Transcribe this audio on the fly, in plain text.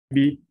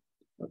be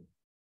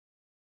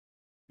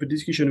the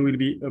discussion will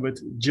be about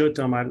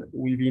geothermal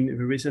within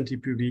the recently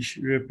published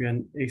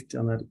European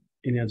External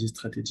Energy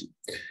Strategy.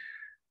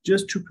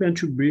 Just to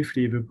present you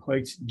briefly the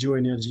project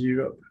Geo-Energy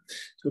Europe.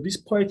 So this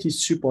project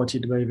is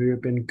supported by the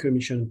European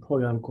Commission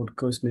program called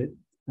COSME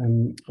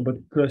about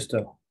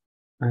cluster.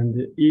 And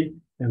the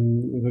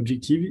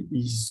objective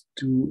is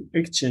to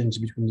exchange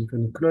between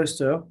different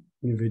clusters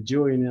in the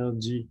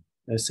geoenergy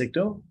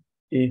sector,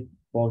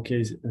 for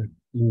case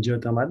in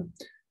geothermal,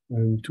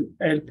 to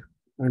help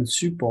and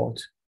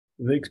support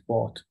the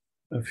export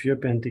of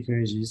European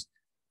technologies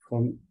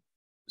from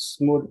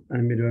small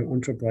and medium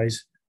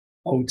enterprise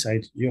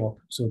outside Europe.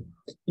 So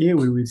here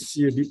we will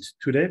see a bit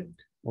today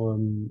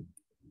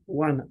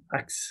one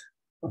axe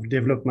of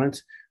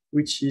development,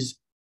 which is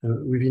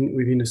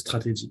within a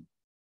strategy.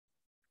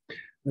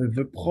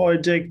 The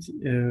project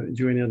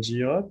Geo-Energy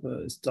Europe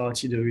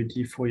started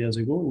already 4 years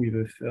ago with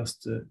the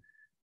first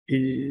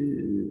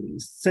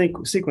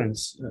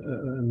sequence,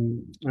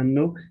 and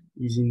now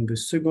is in the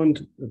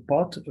second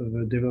part of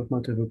the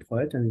development of the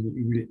project, and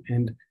it will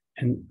end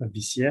of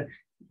this year.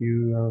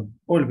 You have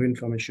all the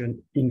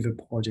information in the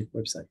project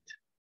website.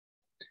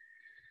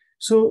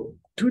 So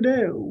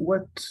today,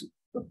 what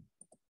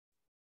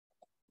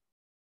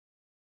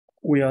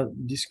we are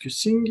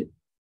discussing,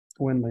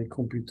 when my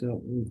computer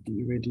will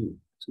be ready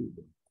to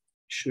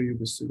show you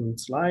the second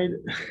slide,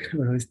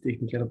 this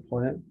technical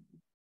problem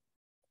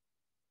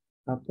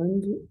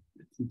happened,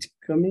 it's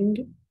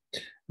coming.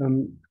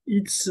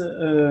 It's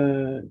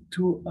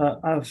to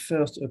have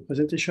first a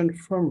presentation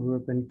from the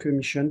European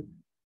Commission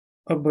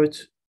about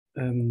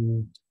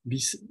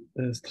this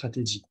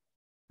strategy,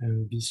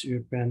 this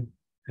European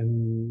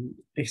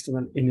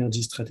external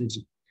energy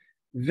strategy.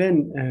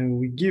 Then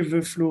we give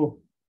the floor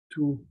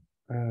to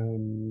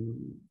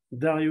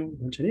Dario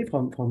Bonciani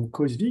from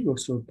COSVIG,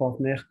 also a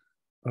partner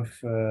of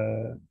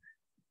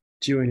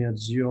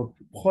Geo-Energy Europe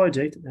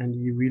project, and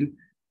he will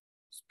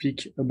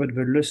speak about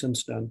the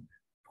lessons learned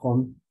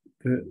from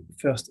the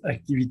first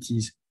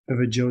activities of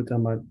a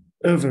geothermal,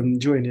 of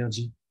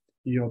Geo-Energy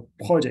Europe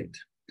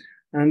project.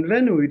 And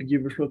then we will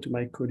give the floor to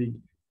my colleague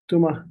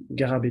Thomas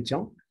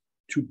Garabetian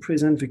to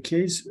present the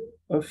case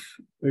of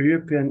a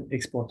European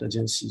export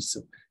agency.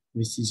 So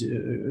this is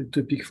a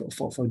topic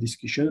for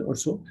discussion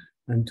also,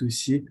 and to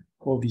see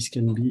how this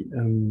can be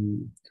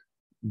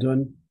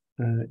done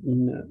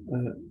in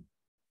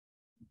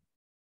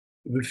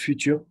the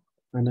future,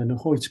 and I know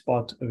how it's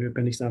part of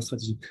European external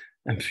strategy.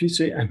 I'm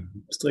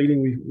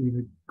struggling with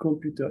a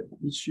computer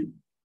issue,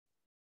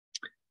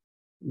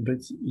 but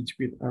it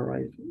will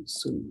arrive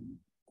soon.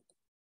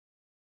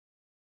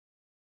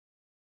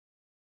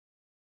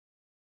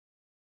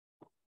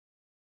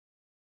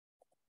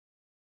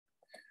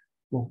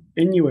 Well,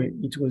 anyway,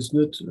 it was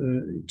not.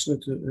 It's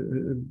not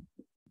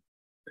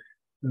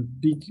a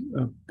big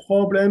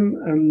problem.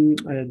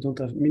 I don't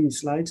have many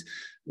slides,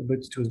 but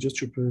it was just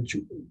to present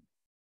you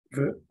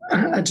the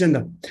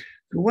agenda.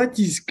 What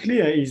is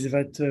clear is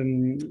that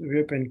the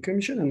European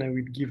Commission, and I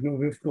will give now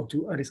the floor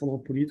to Alessandro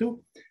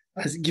Polito,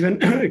 has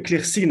given a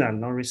clear signal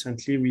now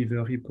recently with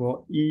the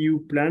report EU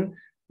plan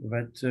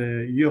that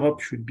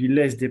Europe should be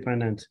less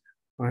dependent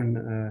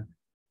on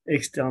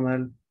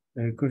external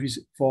countries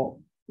for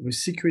the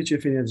security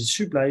of energy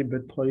supply,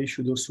 but probably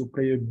should also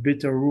play a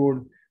better role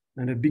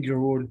and a bigger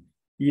role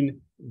in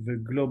the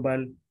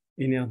global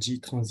energy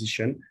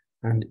transition.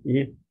 And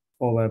here,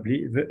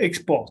 probably the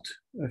export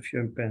of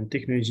European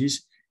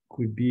technologies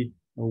could be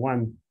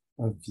one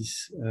of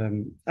this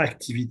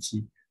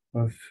activity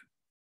of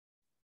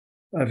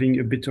having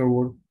a better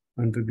role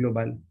on the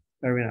global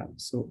arena.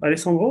 So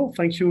Alessandro,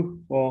 thank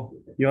you for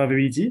your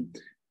ability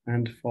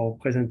and for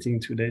presenting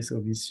today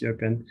this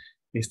European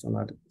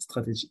external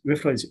strategy. The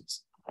floor is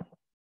yours.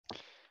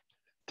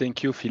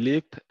 Thank you,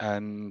 Philippe,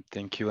 and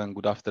thank you and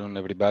good afternoon,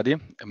 everybody.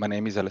 My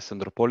name is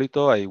Alessandro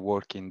Polito. I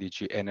work in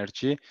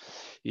Geo-Energy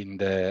in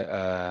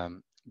the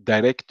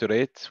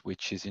directorate,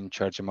 which is in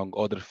charge, among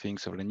other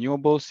things, of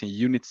renewables in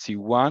Unit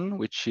C1,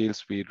 which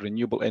deals with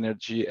renewable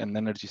energy and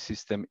energy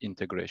system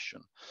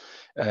integration.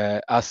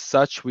 As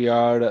such, we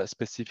are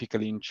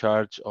specifically in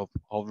charge of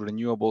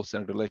renewables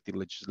and related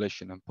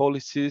legislation and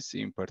policies.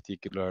 In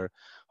particular,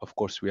 of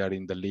course, we are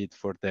in the lead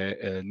for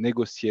the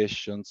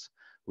negotiations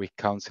with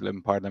Council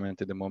and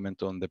Parliament at the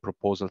moment on the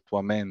proposal to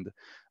amend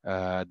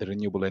the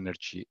Renewable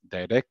Energy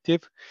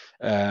Directive.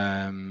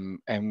 And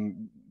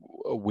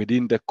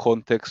within the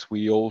context,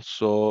 we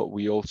also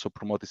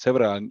promoted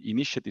several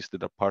initiatives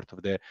that are part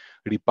of the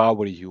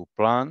REPowerEU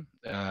plan,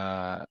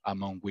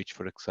 among which,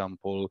 for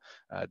example,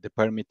 the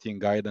permitting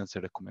guidance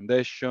and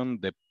recommendation,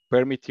 the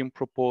permitting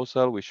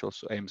proposal, which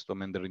also aims to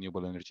amend the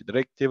Renewable Energy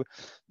Directive,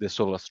 the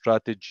solar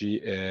strategy,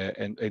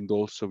 and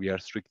also we are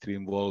strictly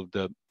involved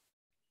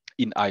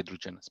in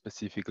hydrogen,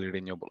 specifically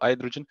renewable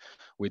hydrogen,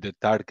 with the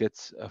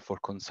targets for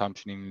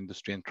consumption in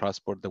industry and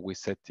transport that we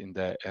set in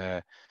the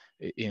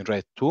in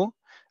RED 2,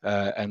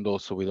 and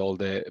also with all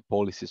the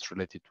policies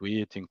related to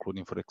it,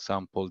 including, for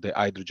example, the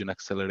hydrogen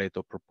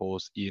accelerator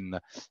proposed in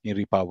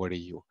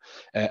REPowerEU.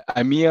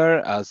 I'm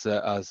here as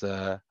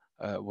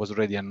was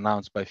already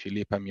announced by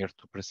Philippe. I'm here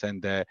to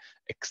present the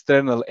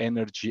external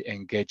energy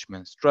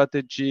engagement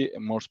strategy,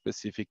 more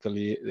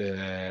specifically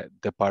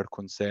the part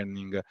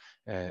concerning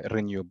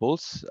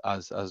renewables.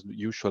 As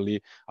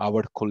usually,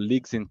 our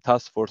colleagues in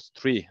Task Force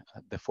 3,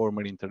 the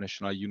former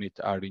international unit,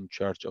 are in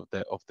charge of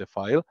the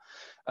file.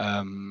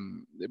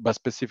 But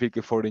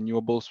specifically for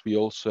renewables, we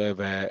also have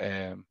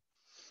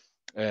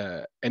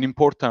an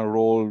important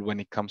role when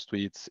it comes to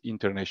its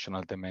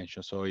international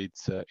dimension. So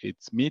it's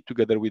me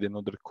together with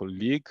another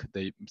colleague,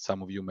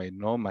 some of you may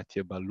know,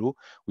 Mathieu Ballou.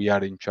 We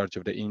are in charge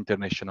of the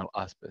international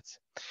aspects.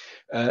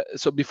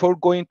 So before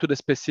going to the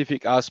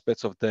specific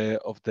aspects of the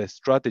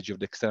strategy, of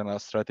the external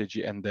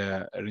strategy and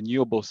the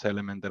renewables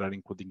element that are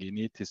included in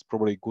it, it's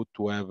probably good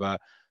to have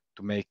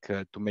to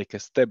make a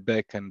step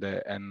back and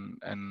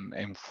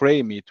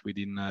frame it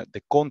within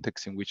the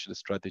context in which the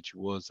strategy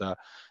was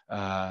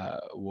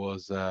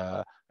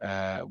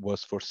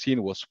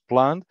foreseen, was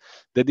planned.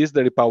 That is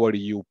the Repower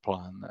EU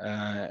plan.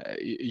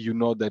 You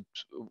know that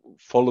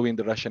following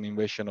the Russian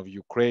invasion of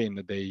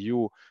Ukraine, the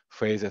EU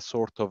faced a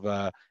sort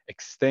of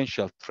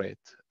existential threat.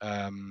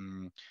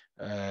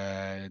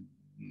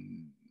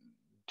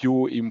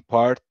 Due in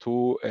part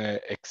to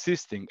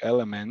existing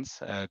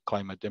elements,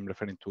 I'm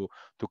referring to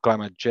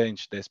climate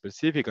change there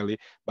specifically,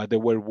 but they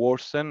were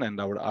worsened and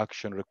our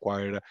action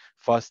required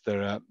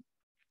faster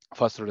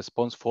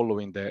response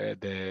following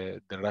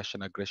the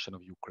Russian aggression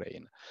of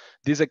Ukraine.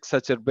 This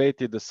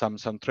exacerbated some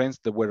trends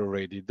that were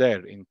already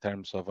there in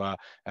terms of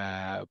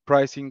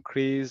price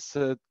increase,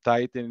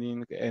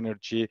 tightening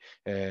energy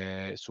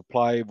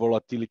supply,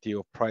 volatility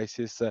of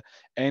prices,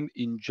 and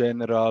in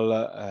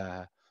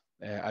general,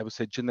 I would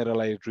say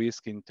generalized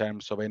risk in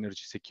terms of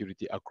energy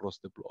security across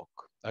the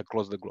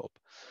globe.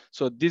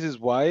 So this is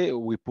why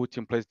we put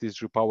in place this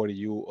Repower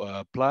EU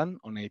plan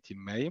on 18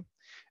 May,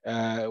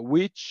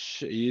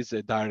 which is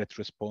a direct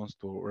response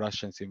to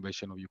Russia's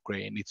invasion of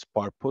Ukraine. Its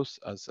purpose,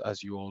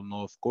 as you all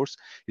know, of course,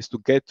 is to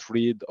get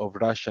rid of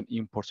Russian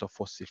imports of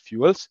fossil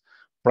fuels,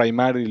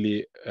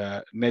 primarily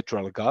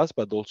natural gas,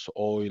 but also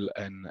oil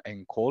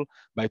and coal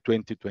by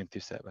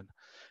 2027.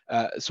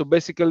 So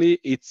basically,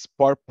 its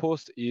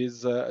purpose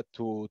is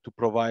to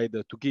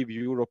give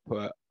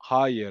Europe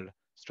higher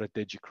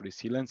strategic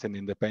resilience and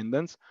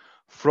independence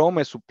from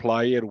a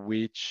supplier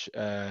which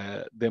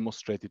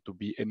demonstrated to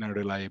be an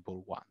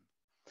unreliable one.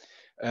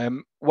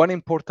 One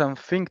important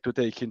thing to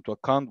take into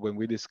account when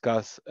we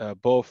discuss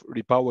both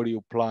Repower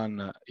EU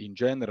plan in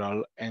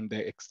general and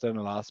the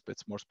external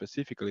aspects more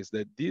specifically is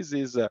that this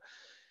is a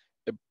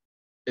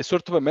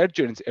sort of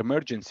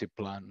emergency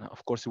plan.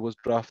 Of course, it was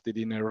drafted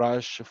in a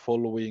rush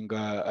following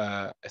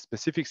a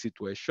specific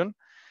situation,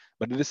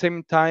 but at the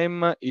same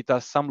time, it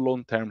has some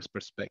long-term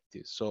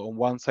perspectives. So on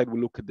one side, we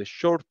look at the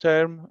short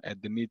term,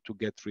 at the need to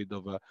get rid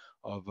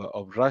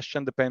of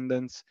Russian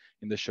dependence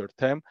in the short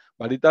term,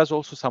 but it has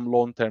also some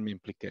long-term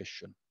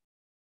implication.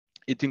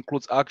 It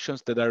includes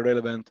actions that are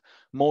relevant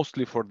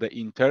mostly for the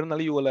internal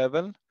EU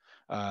level,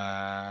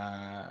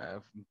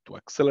 to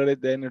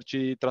accelerate the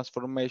energy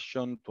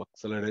transformation, to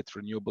accelerate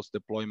renewables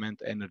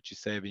deployment, energy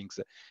savings,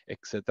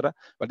 etc.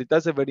 But it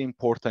has a very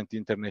important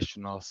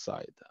international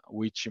side,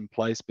 which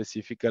implies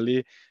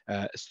specifically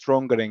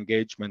stronger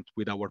engagement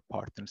with our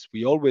partners.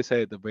 We always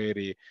had a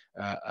very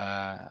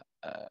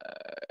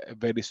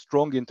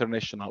strong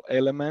international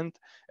element,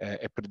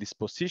 a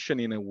predisposition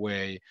in a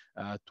way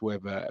to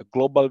have a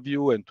global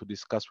view and to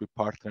discuss with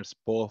partners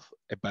both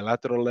a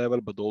bilateral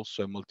level, but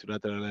also a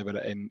multilateral level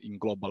and in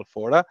global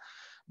fora.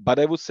 But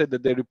I would say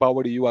that the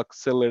Repower EU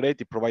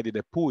accelerated, provided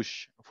a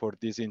push for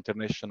this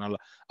international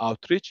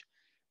outreach,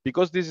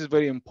 because this is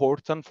very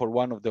important for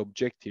one of the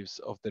objectives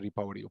of the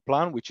Repower EU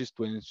plan, which is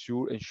to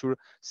ensure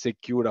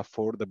secure,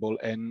 affordable,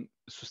 and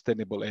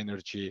sustainable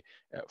energy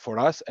for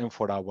us and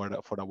for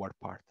our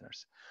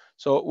partners.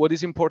 So what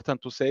is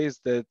important to say is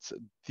that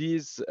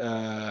these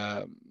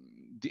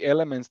the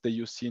elements that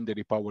you see in the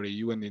Repower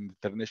EU and in the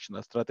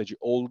international strategy,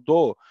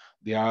 although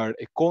they are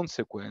a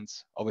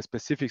consequence of a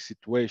specific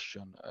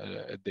situation,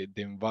 the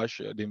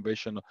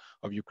invasion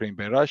of Ukraine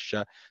by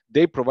Russia,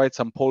 they provide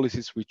some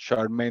policies which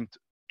are meant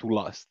to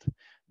last.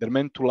 They're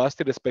meant to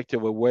last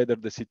irrespective of whether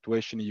the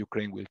situation in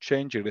Ukraine will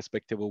change,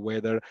 irrespective of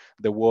whether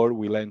the war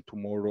will end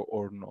tomorrow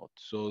or not.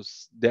 So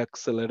the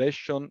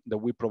acceleration that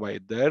we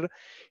provide there,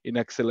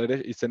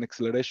 it's an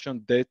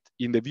acceleration that,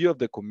 in the view of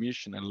the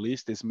Commission at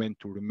least, is meant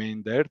to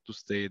remain there, to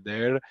stay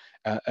there,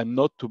 and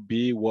not to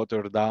be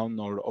watered down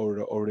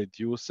or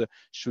reduced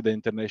should the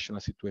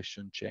international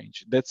situation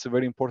change. That's a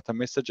very important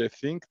message, I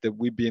think, that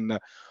we've been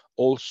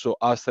also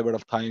asked several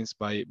times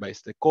by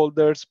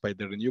stakeholders, by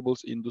the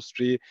renewables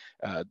industry,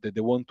 that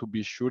they want to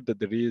be sure that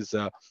there is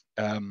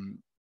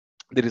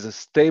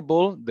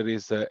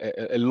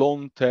a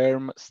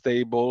long-term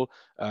stable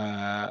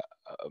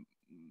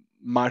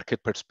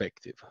market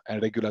perspective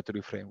and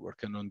regulatory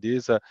framework. And on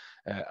this,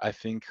 I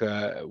think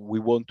we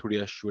want to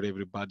reassure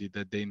everybody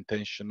that the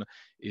intention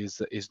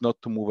is not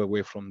to move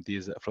away from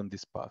this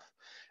path.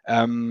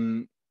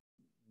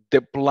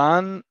 The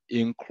plan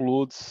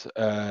includes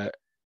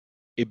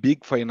a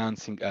big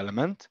financing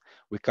element,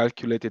 we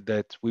calculated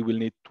that we will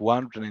need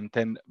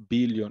 210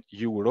 billion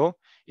euro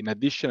in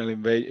additional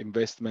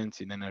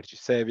investments in energy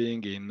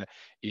saving,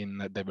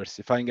 in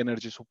diversifying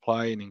energy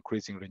supply, and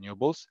increasing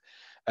renewables,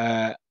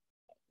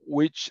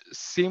 which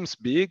seems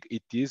big.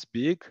 It is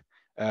big,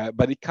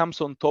 but it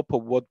comes on top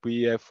of what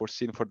we have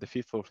foreseen for the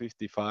Fit for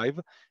 55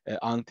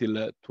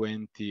 until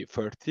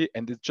 2030,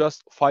 and it's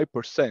just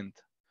 5%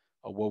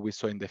 of what we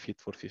saw in the Fit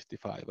for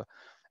 55.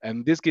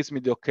 And this gives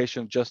me the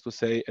occasion just to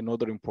say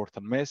another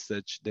important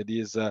message, that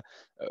is,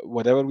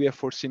 whatever we have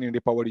foreseen in the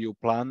REPowerEU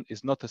plan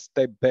is not a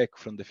step back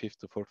from the Fit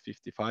for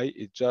 55,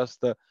 it's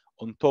just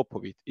on top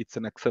of it, it's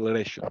an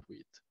acceleration to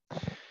it.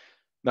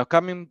 Now,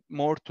 coming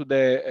more to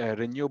the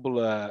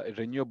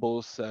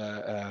renewables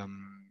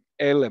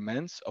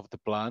elements of the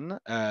plan,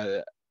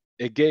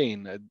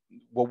 again,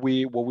 what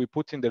we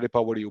put in the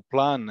REPowerEU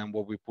plan and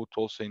what we put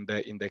also in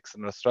the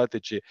external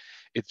strategy,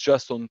 it's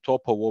just on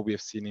top of what we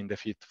have seen in the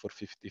Fit for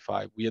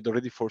 55. We had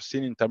already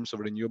foreseen in terms of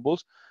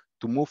renewables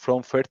to move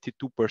from 32%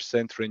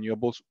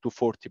 renewables to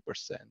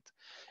 40%.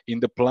 In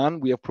the plan,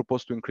 we have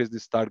proposed to increase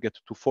this target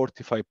to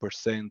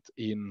 45%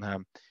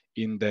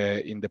 in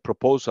the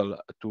proposal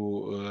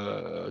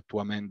to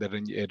amend the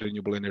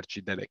Renewable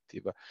Energy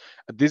Directive.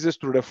 This is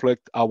to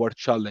reflect our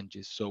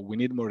challenges. So we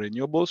need more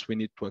renewables, we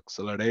need to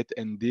accelerate,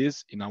 and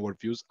this, in our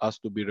views, has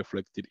to be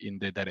reflected in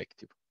the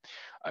directive.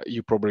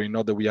 You probably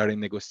know that we are in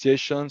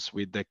negotiations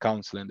with the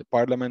Council and the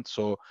Parliament,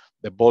 so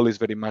the ball is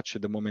very much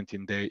at the moment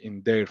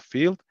in their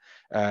field.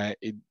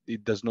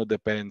 It does not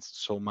depend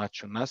so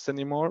much on us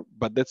anymore,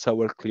 but that's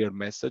our clear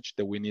message,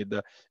 that we need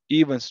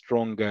even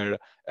stronger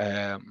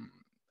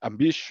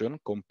ambition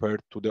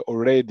compared to the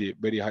already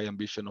very high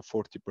ambition of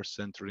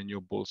 40%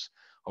 renewables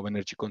of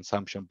energy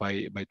consumption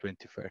by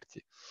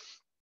 2030.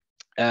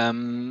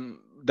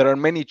 There are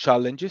many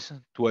challenges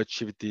to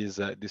achieve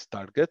this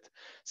target.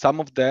 Some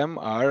of them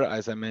are,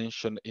 as I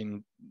mentioned,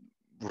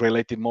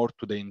 related more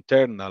to the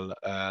internal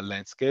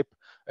landscape,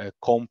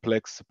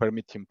 complex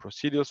permitting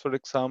procedures, for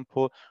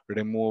example,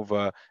 remove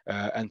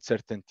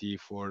uncertainty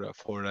for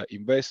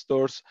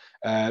investors,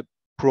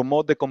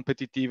 promote the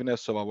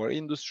competitiveness of our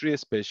industry,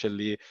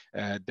 especially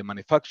the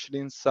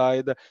manufacturing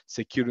side,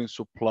 securing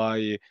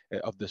supply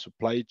of the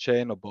supply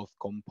chain of both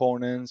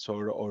components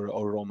or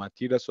raw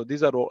materials. So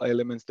these are all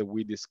elements that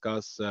we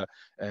discuss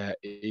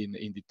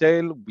in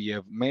detail. We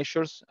have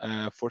measures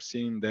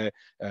foreseen the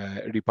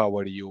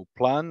REPowerEU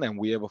plan, and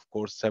we have, of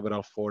course,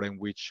 several fora in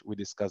which we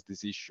discuss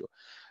this issue.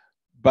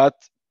 But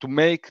to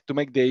make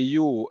the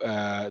EU,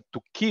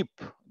 to keep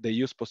the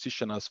EU's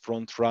position as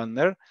front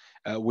runner,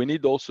 we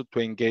need also to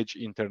engage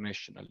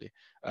internationally.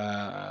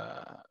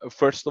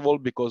 First of all,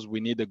 because we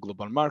need a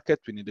global market.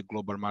 We need a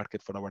global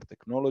market for our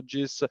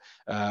technologies.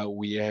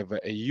 We have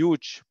a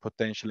huge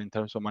potential in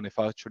terms of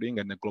manufacturing,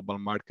 and the global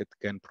market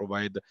can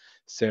provide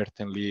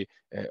certainly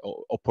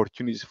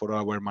opportunities for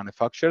our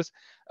manufacturers.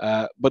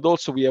 But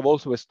also, we have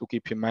always to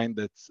keep in mind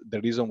that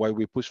the reason why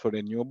we push for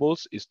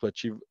renewables is to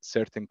achieve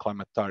certain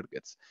climate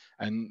targets.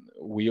 And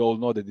we all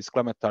know that these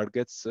climate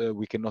targets,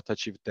 we cannot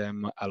achieve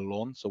them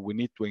alone. So we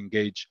need to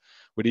engage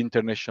with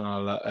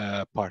international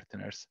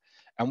partners.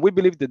 And we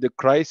believe that the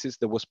crisis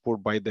that was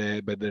poured by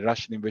the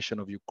Russian invasion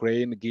of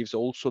Ukraine gives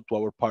also to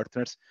our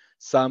partners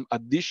some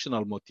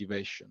additional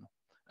motivation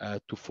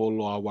to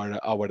follow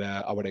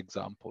our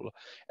example.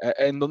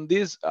 And on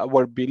this,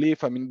 our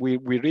belief, I mean, we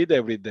read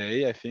every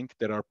day. I think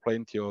there are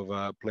plenty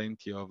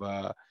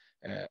of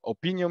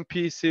opinion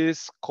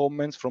pieces,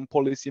 comments from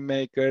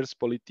policymakers,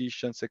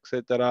 politicians,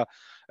 etc.,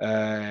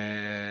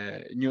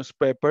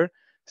 newspaper,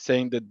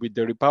 saying that with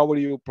the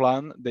REPowerEU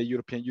plan, the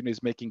European Union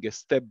is making a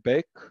step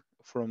back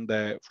from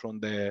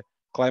the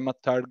climate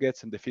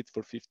targets and the Fit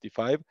for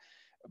 55.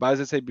 But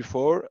as I said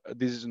before,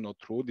 this is not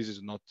true. This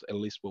is not at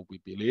least what we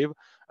believe.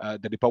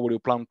 The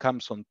REPowerEU plan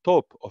comes on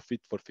top of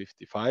Fit for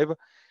 55,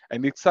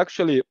 and it's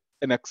actually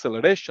an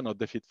acceleration of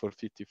the Fit for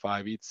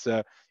 55. It's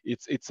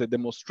a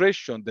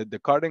demonstration that the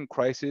current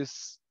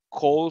crisis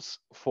calls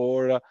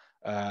for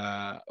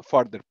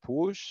further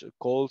push,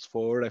 calls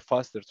for a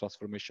faster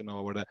transformation of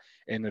our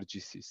energy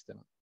system.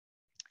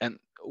 And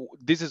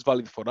this is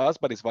valid for us,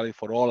 but it's valid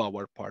for all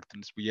our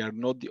partners. We are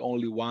not the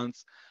only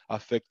ones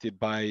affected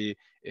by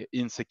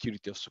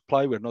insecurity of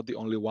supply. We're not the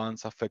only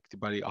ones affected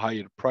by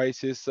higher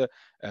prices.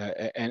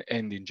 And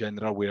in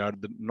general, we are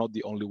not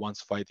the only ones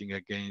fighting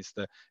against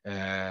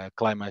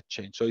climate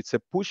change. So it's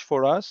a push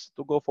for us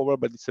to go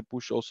forward, but it's a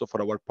push also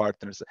for our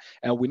partners.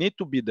 And we need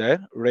to be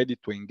there, ready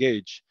to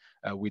engage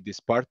with these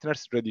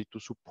partners, ready to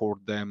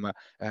support them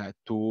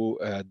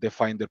to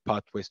define their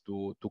pathways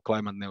to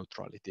climate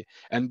neutrality.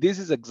 And this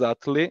is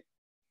exactly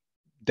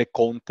the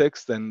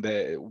context and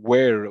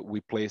where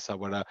we place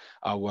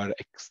our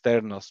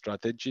external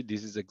strategy.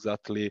 This is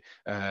exactly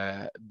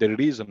the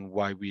reason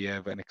why we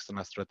have an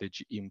external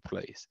strategy in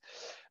place.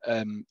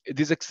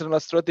 This external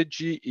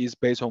strategy is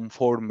based on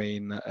four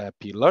main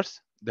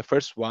pillars. The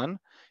first one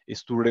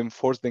is to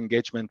reinforce the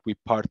engagement with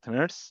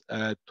partners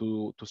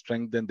to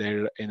strengthen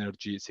their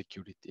energy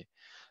security.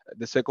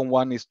 The second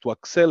one is to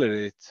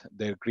accelerate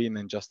their green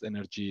and just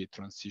energy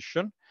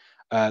transition.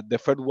 The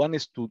third one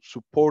is to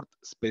support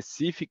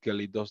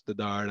specifically those that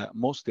are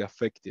mostly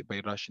affected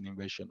by Russian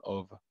invasion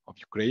of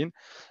Ukraine.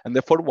 And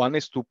the fourth one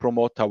is to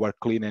promote our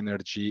clean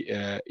energy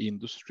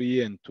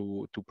industry and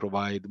to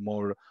provide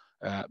more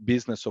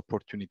business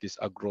opportunities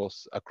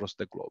across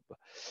the globe.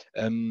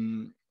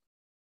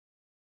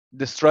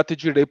 The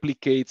strategy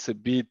replicates a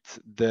bit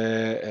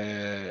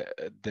the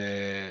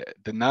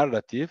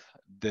narrative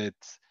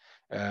that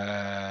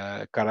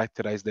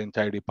characterized the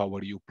entire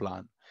REPowerEU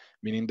plan,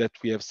 meaning that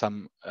we have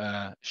some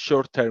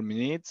short-term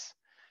needs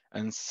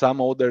and some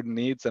other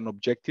needs and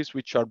objectives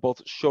which are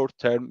both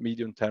short-term,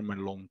 medium-term,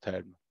 and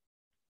long-term.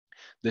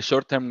 The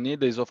short-term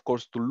need is, of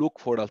course, to look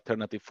for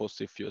alternative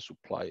fossil fuel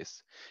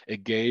supplies.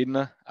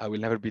 Again, I will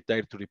never be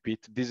tired to repeat,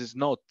 this is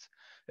not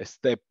a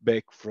step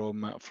back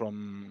from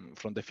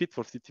the Fit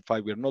for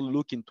 55. We are not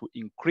looking to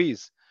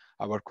increase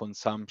our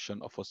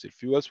consumption of fossil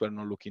fuels. We are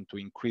not looking to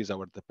increase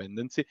our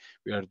dependency.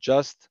 We are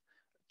just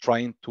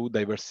trying to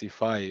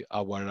diversify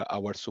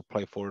our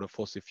supply for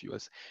fossil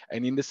fuels.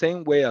 And in the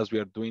same way as we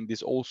are doing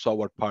this, also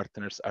our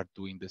partners are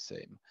doing the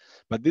same.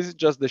 But this is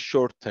just the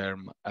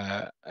short-term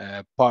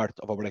part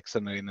of our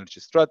external energy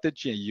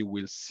strategy, and you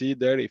will see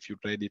there, if you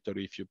read it or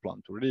if you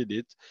plan to read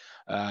it,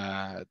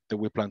 that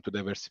we plan to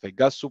diversify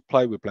gas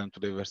supply, we plan to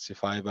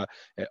diversify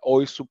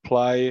oil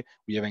supply.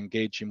 We have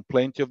engaged in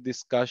plenty of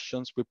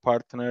discussions with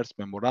partners,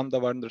 memoranda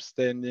of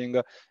understanding,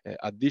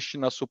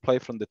 additional supply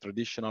from the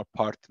traditional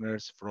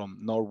partners, from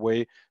Norway,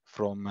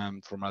 from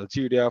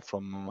Algeria,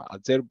 from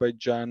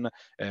Azerbaijan,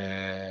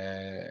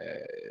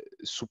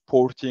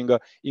 supporting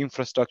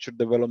infrastructure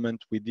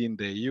development within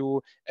the EU,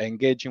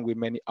 engaging with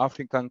many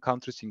African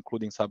countries,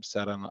 including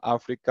Sub-Saharan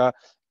Africa,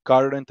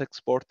 current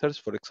exporters,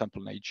 for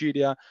example,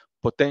 Nigeria,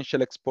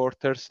 potential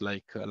exporters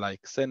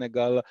like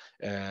Senegal,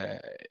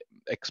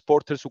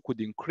 exporters who could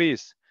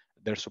increase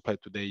their supply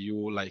to the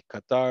EU, like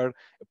Qatar,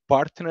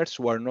 partners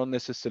who are not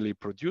necessarily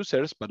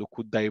producers, but who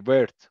could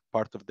divert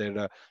part of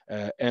their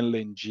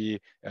LNG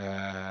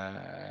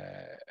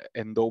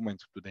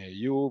endowment to the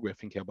EU. We're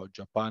thinking about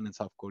Japan and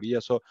South Korea.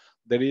 So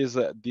there is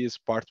this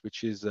part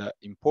which is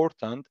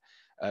important,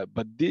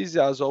 but this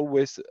has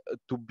always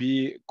to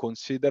be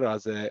considered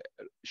as a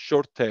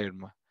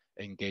short-term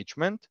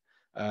engagement,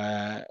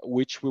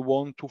 which we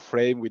want to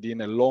frame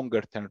within a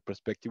longer-term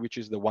perspective, which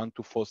is the one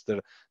to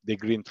foster the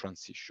green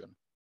transition.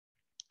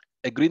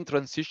 A green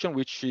transition,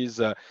 which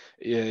is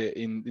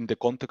in the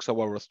context of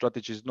our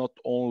strategy, is not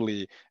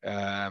only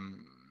a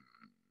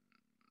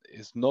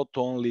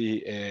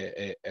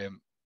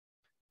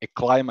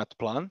climate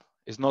plan,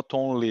 is not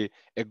only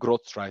a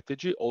growth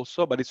strategy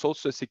also, but it's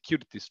also a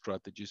security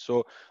strategy.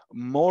 So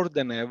more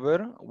than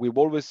ever, we've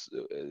always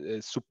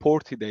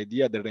supported the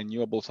idea that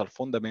renewables are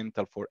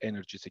fundamental for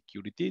energy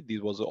security.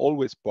 This was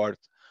always part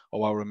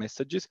of our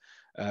messages,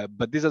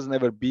 but this has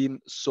never been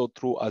so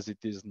true as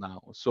it is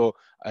now. So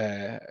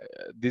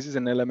this is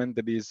an element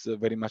that is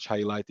very much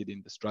highlighted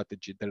in the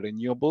strategy. The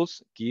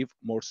renewables give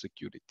more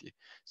security.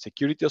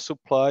 Security of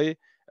supply,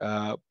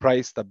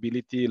 price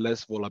stability,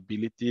 less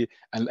volatility,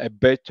 and a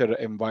better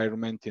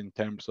environment in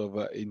terms of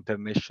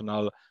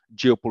international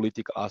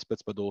geopolitical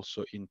aspects, but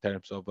also in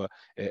terms of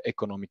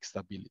economic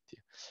stability.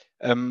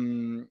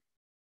 The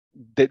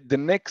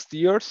next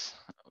years,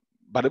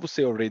 but I would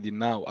say already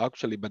now,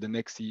 actually, but in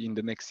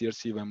the next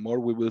years even more,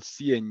 we will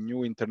see a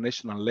new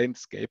international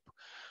landscape,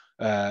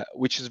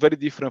 which is very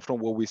different from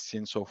what we've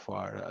seen so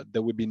far.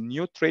 There will be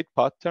new trade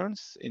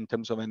patterns in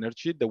terms of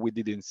energy that we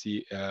didn't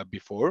see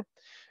before.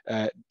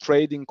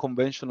 Trading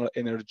conventional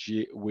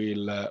energy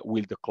will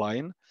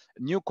decline.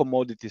 New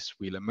commodities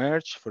will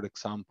emerge, for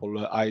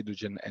example,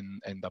 hydrogen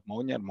and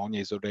ammonia. Ammonia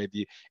is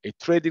already a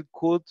traded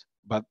good,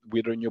 but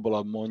with renewable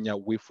ammonia,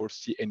 we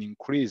foresee an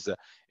increase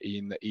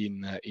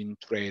in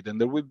trade, and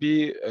there will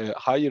be a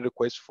higher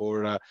request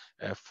for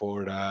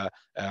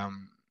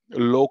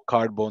low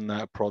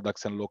carbon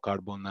products and low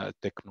carbon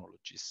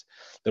technologies.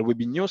 There will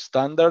be new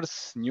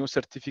standards, new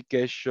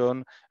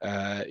certification,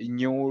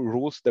 new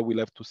rules that will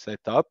have to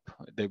set up.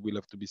 They will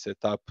have to be set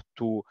up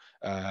to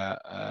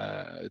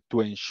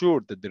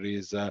ensure that there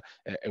is a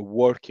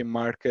working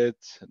market,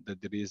 that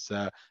there is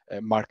a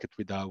market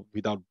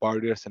without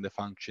barriers and a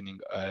functioning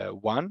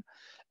one.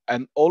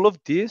 And all of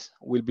this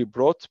will be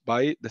brought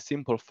by the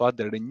simple fact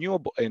that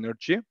renewable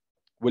energy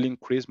will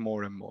increase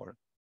more and more.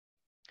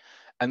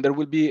 And there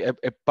will be a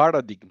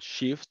paradigm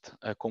shift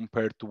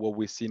compared to what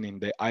we've seen in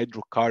the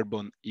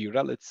hydrocarbon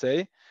era, let's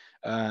say,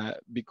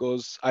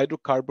 because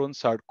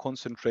hydrocarbons are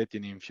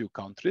concentrated in few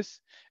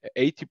countries.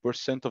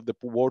 80% of the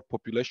world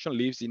population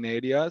lives in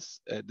areas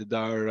that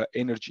are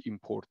energy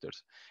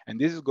importers. And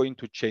this is going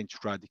to change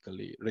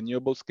radically.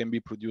 Renewables can be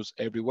produced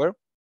everywhere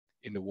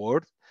in the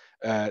world.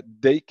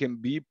 They can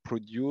be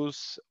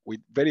produced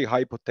with very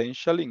high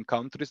potential in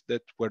countries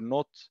that were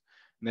not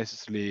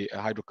necessarily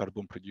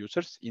hydrocarbon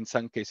producers. In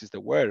some cases, they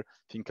were.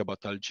 Think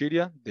about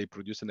Algeria; they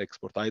produce and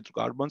export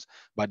hydrocarbons,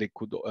 but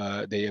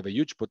they have a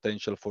huge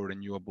potential for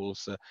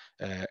renewables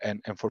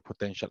and for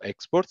potential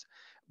exports.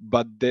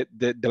 But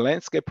the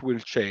landscape will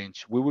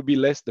change. We will be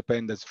less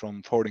dependent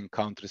from foreign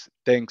countries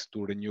thanks to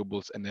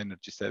renewables and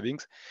energy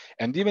savings.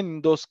 And even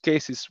in those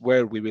cases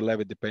where we will have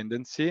a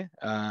dependency,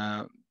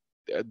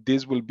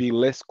 this will be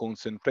less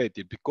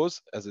concentrated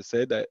because, as I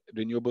said,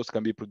 renewables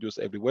can be produced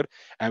everywhere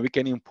and we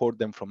can import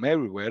them from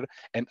everywhere.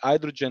 And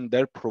hydrogen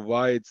there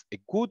provides a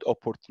good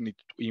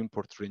opportunity to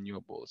import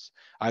renewables.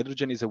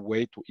 Hydrogen is a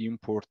way to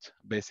import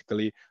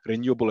basically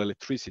renewable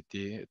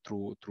electricity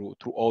through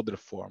other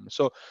forms.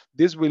 So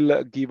this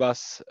will give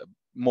us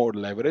more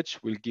leverage,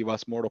 will give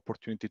us more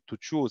opportunity to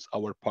choose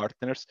our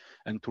partners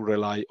and to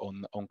rely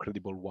on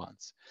credible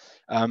ones.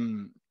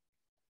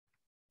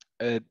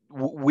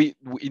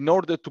 In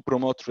order to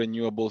promote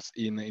renewables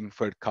in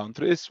third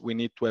countries, we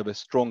need to have a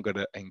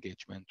stronger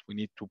engagement. We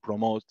need to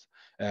promote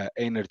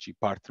energy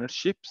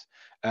partnerships,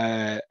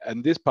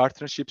 and these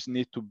partnerships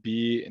need to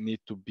be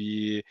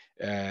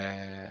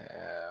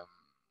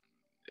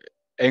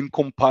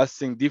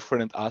encompassing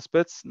different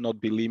aspects, not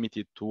be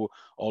limited to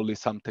only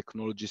some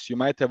technologies. You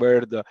might have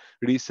heard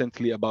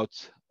recently about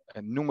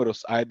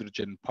numerous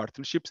hydrogen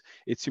partnerships.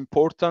 It's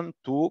important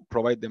to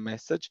provide the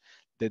message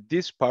that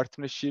these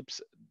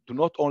partnerships do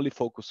not only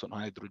focus on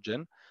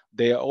hydrogen,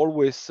 they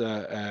always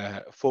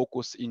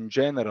focus in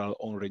general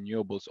on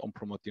renewables, on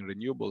promoting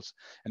renewables.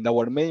 And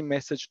our main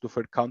message to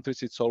third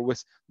countries, it's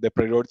always the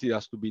priority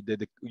has to be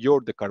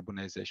your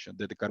decarbonization,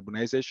 the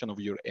decarbonization of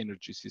your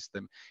energy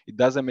system. It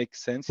doesn't make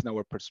sense in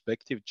our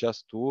perspective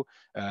just to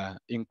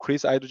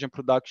increase hydrogen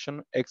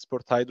production,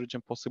 export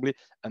hydrogen possibly,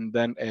 and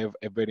then have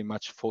a very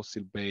much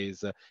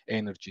fossil-based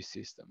energy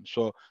system.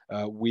 So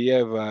we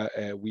have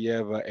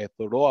a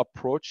thorough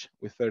approach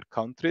with third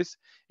countries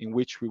in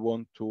which we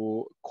want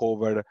to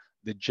cover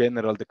the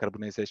general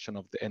decarbonization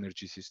of the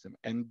energy system.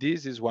 And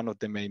this is one of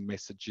the main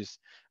messages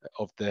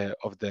of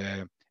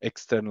the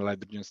external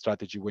hydrogen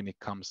strategy when it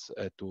comes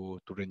to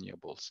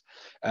renewables.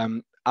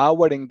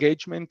 Our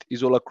engagement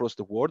is all across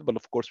the world, but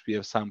of course we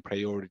have some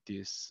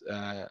priorities.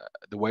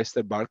 The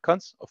Western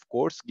Balkans, of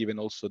course, given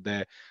also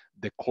the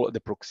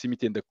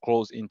proximity and the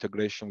close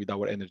integration with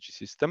our energy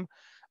system.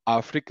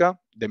 Africa,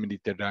 the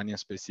Mediterranean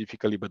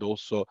specifically, but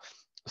also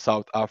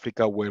South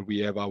Africa, where we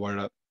have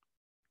our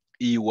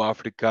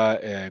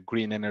EU-Africa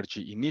Green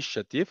Energy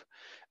Initiative,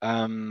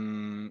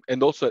 and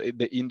also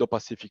the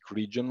Indo-Pacific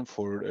region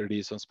for a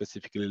reason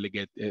specifically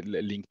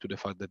linked to the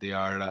fact that they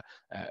are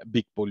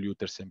big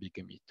polluters and big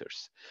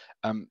emitters.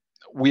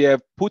 We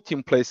have put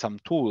in place some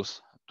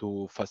tools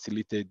to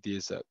facilitate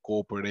this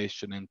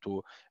cooperation and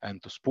to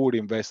spur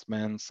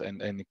investments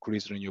and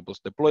increase renewables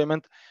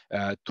deployment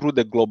through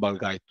the global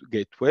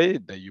gateway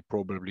that you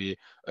probably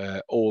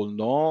all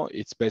know.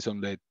 It's based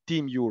on the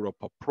Team Europe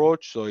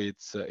approach, so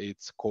it's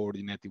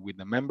coordinated with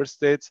the member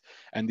states,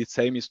 and its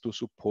aim is to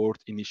support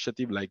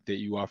initiative like the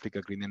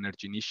EU-Africa Green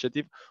Energy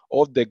Initiative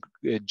or the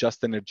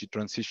Just Energy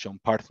Transition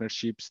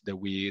partnerships that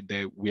we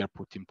are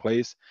put in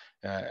place.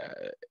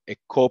 A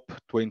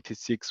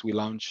COP26, we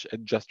launched a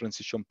Just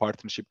Transition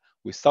partnership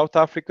with South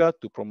Africa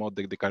to promote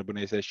the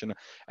decarbonization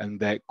and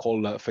the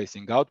coal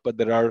phasing out, but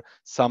there are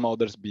some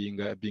others being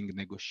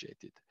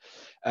negotiated.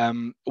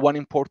 One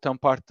important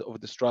part of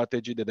the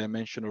strategy that I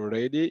mentioned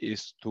already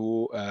is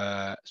to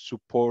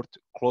support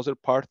closer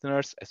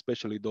partners,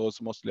 especially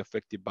those mostly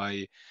affected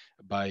by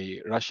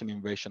Russian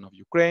invasion of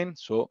Ukraine.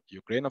 So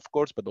Ukraine, of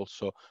course, but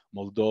also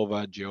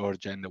Moldova,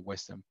 Georgia, and the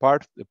Western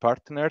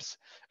partners.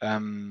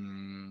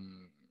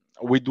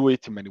 We do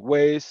it in many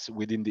ways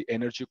within the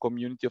energy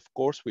community, of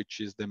course,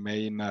 which is the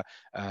main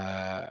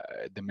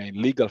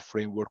legal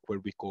framework where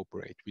we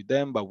cooperate with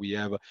them. But we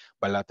have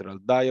bilateral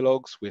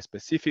dialogues, we have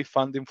specific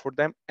funding for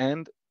them,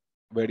 and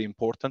very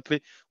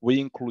importantly, we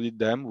included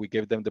them. We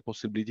gave them the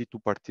possibility to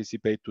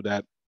participate to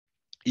that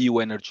EU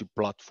Energy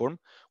Platform,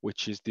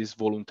 which is this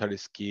voluntary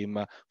scheme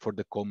for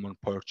the common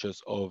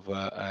purchase of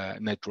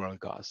natural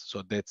gas.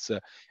 So that's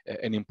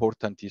an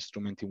important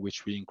instrument in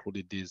which we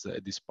included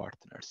these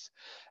partners.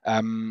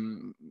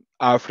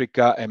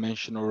 Africa, I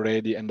mentioned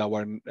already, and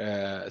our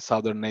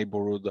southern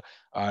neighborhood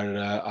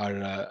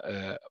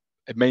are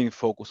a main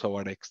focus of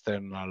our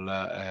external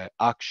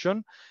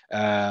action.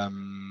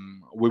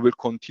 We will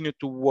continue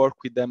to work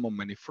with them on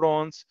many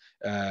fronts,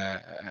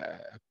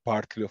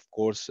 partly, of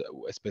course,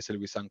 especially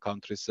with some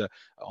countries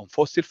on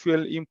fossil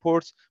fuel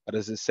imports, but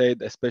as I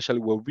said, especially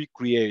where we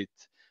create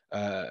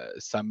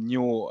some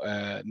new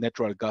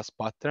natural gas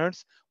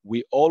patterns,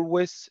 we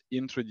always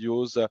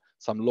introduce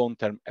some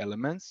long-term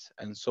elements.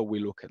 And so we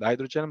look at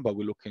hydrogen, but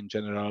we look in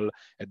general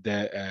at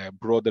the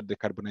broader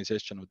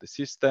decarbonization of the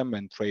system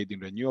and trade in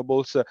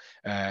renewables,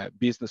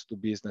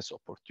 business-to-business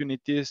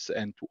opportunities,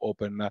 and to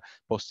open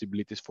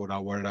possibilities for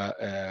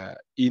our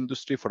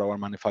industry, for our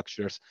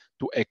manufacturers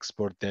to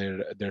export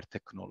their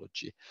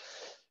technology.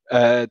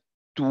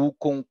 To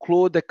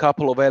conclude, a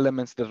couple of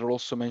elements that are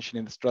also mentioned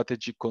in the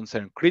strategy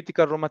concern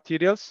critical raw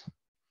materials.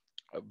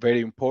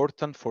 very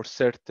important for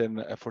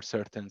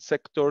certain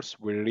sectors.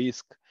 We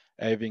risk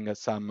having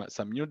some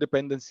new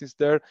dependencies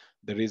there.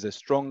 There is a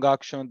strong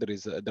action.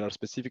 There are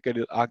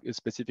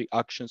specific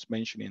actions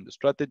mentioned in the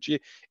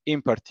strategy.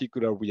 In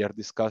particular, we are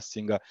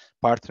discussing a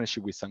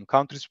partnership with some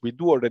countries. We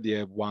do already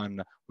have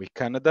one with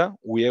Canada.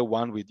 We have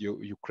one with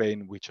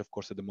Ukraine, which of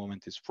course at the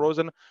moment is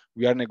frozen.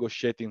 We are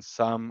negotiating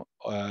some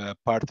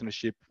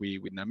partnership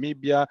with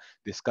Namibia,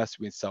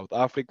 discussing with South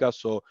Africa.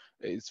 So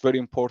it's very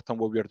important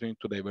what we are doing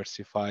to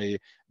diversify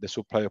the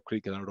supply of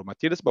critical and raw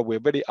materials, but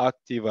we're very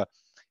active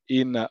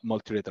in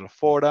multilateral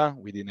fora,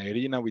 within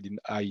IRENA, within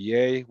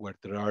IEA, where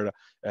there are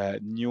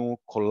new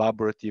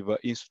collaborative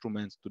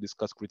instruments to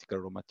discuss critical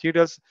raw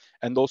materials.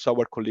 And also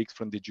our colleagues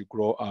from DG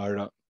GROW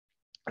are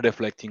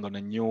reflecting on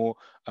a new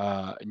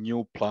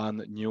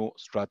plan, new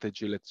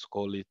strategy, let's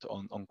call it,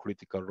 on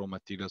critical raw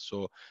materials.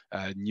 So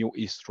new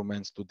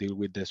instruments to deal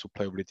with the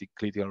supply of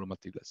critical raw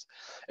materials.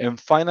 And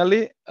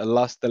finally, a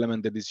last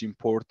element that is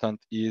important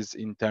is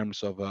in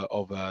terms of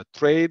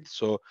trade.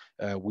 So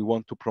we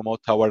want to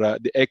promote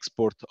the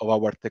export of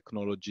our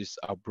technologies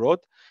abroad.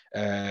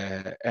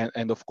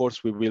 And of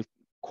course, we will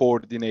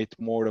coordinate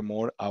more and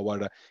more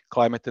our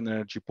climate and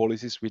energy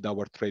policies with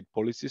our trade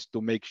policies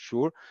to make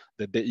sure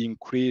that the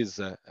increase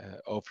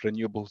of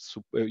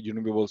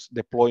renewables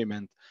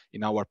deployment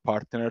in our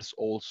partners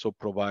also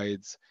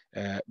provides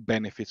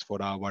benefits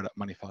for our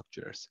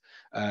manufacturers.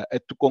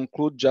 And to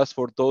conclude, just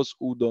for those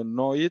who don't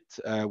know it,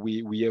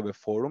 we have a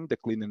forum, the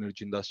Clean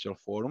Energy Industrial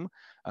Forum,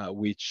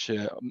 which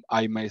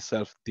I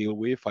myself deal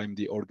with. I'm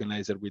the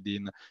organizer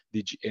within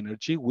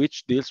Geo-Energy,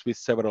 which deals with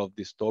several of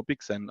these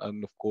topics, and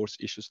of course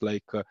issues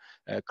like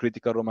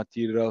critical raw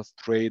materials,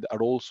 trade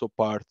are also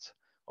part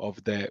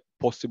of the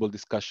possible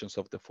discussions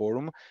of the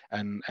forum,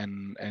 and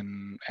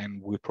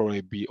will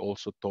probably be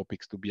also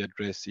topics to be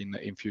addressed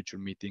in future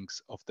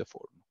meetings of the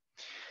forum.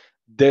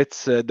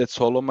 That's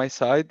all on my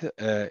side.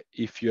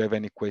 If you have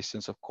any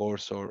questions, of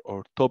course,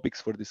 or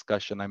topics for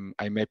discussion,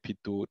 I'm happy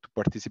to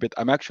participate.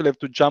 I'm actually have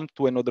to jump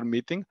to another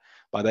meeting,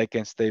 but I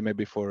can stay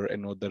maybe for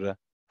another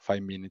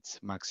 5 minutes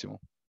maximum.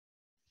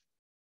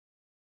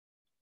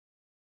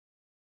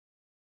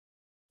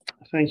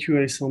 Thank you,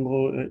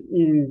 Alessandro.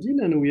 Indeed,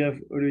 and we have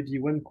already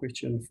one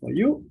question for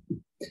you.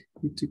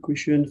 It's a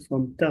question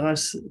from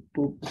Taras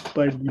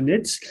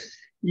Popadinets.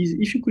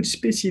 If you could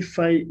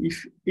specify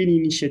if any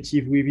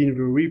initiative within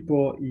the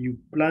REPower EU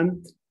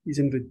plan is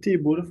on the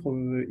table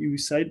from the EU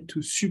side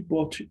to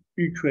support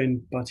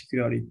Ukraine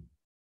particularly.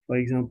 For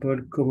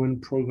example, common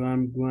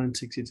program,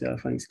 grants, etc.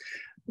 Thanks.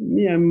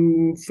 Me,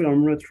 if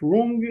I'm not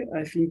wrong,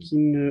 I think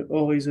in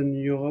Horizon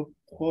Europe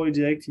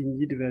project,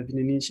 indeed, there have been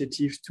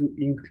initiatives to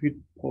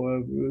include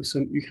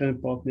some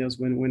Ukrainian partners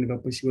whenever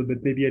possible,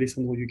 but maybe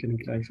Alessandro, you can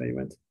clarify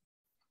that.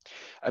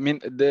 I mean,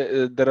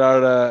 there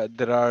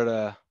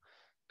are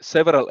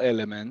several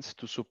elements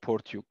to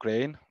support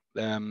Ukraine.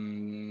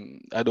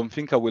 I don't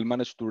think I will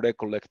manage to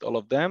recollect all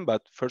of them,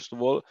 but first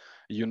of all,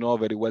 you know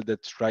very well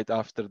that right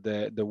after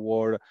the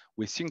war,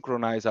 we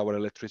synchronized our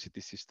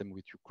electricity system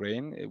with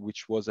Ukraine,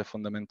 which was a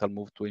fundamental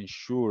move to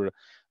ensure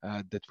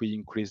that we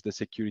increase the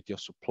security of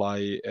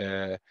supply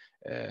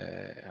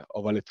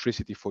of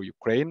electricity for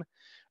Ukraine.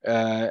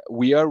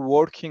 We are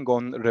working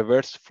on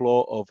reverse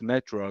flow of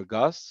natural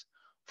gas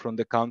from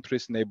the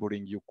countries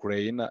neighboring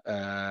Ukraine,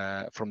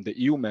 from the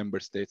EU member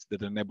states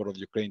that are neighbor of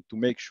Ukraine, to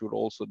make sure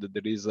also that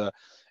there is a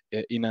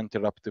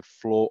uninterrupted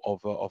flow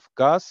of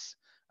gas.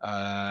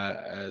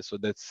 So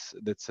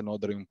that's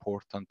another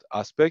important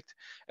aspect.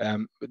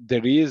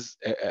 There is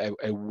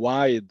a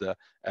wide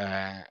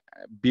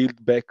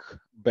Build Back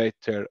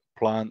Better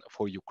plan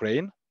for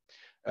Ukraine,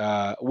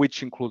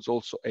 which includes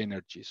also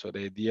energy. So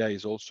the idea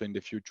is also in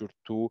the future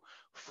to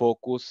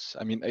focus.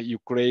 I mean,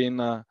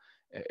 Ukraine.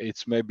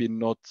 It's maybe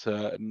not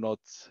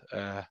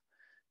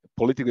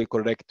politically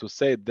correct to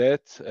say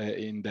that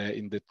in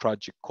the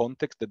tragic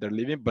context that they're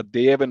living, but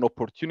they have an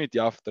opportunity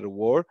after the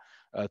war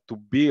to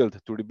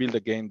rebuild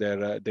again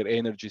their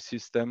energy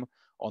system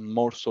on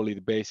more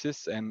solid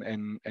basis and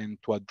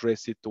to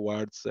address it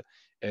towards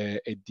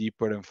a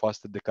deeper and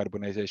faster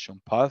decarbonization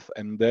path.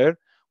 And there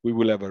we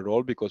will have a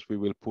role because we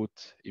will put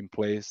in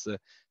place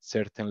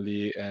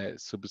certainly a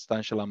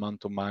substantial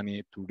amount of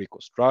money to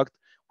reconstruct.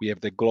 We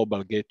have the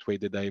global gateway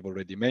that I've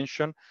already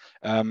mentioned.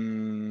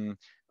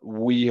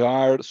 We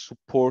are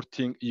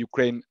supporting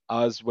Ukraine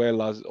as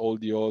well as all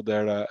the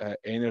other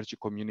energy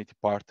community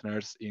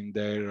partners in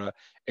their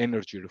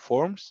energy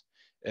reforms.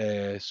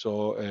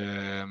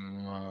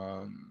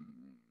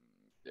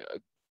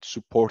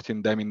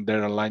 Supporting them in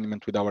their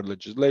alignment with our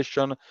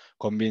legislation,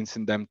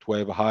 convincing them to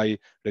have high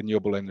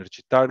renewable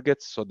energy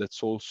targets. So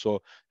that's also,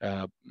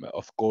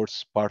 of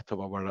course, part of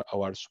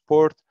our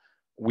support.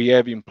 We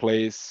have in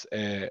place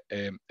a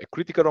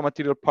critical raw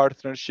material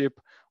partnership.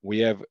 We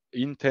have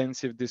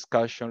intensive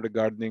discussion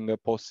regarding a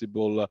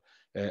possible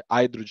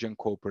hydrogen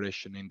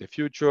cooperation in the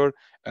future.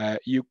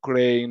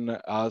 Ukraine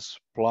has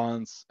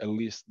plans, at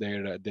least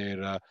their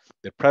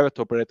private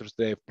operators,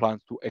 they have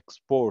plans to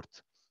export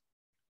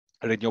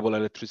renewable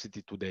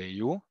electricity to the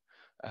EU.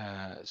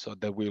 So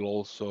that will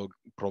also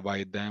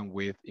provide them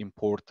with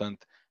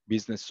important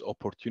business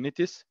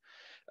opportunities.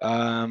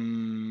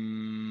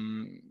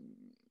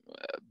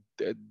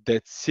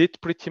 That's it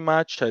pretty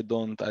much. I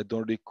don't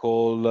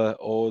recall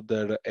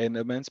other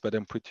elements, but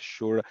I'm pretty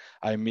sure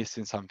I'm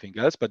missing something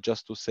else. But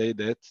just to say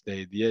that the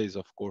idea is,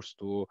 of course,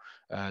 to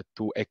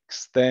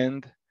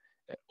extend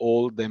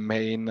all the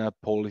main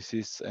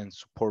policies and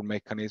support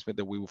mechanisms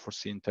that we will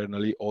foresee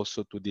internally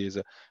also to these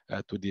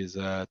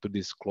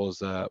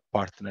close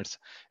partners.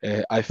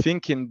 I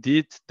think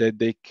indeed that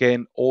they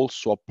can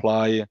also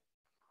apply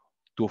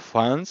to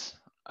funds.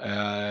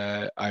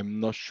 I'm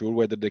not sure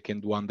whether they can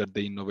do under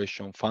the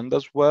innovation fund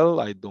as well.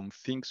 I don't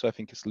think so. I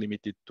think it's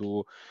limited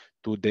to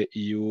the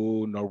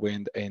EU,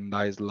 Norway, and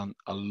Iceland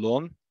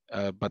alone.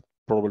 But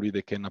probably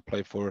they can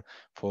apply for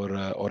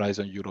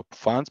Horizon Europe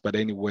funds. But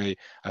anyway,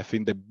 I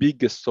think the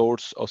biggest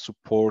source of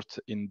support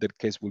in that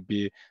case will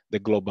be the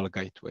Global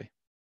Gateway.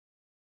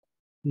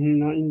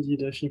 No,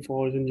 indeed, I think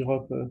for Horizon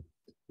Europe,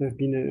 there have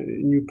been a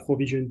new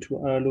provision to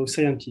allow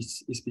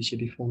scientists,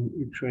 especially from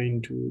Ukraine,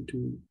 to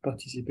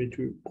participate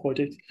to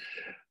projects.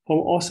 From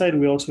our side,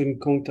 we're also in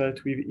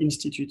contact with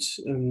institutes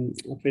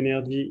of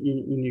energy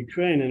in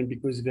Ukraine, and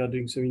because they are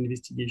doing some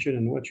investigation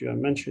on what you are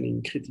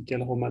mentioning,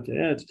 critical raw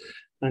materials.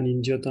 And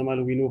in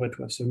geothermal, we know that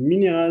we have some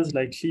minerals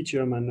like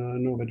lithium, and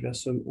know that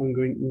there's some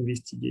ongoing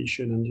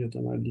investigation on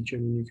geothermal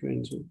lithium in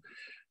Ukraine. So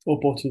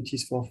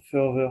opportunities for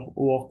further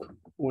work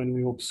when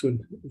we hope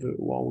soon the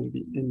war will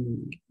be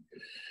ending.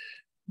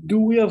 Do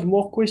we have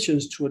more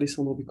questions to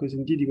Alessandro? Because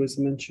indeed he was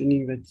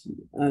mentioning that he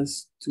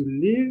has to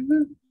leave.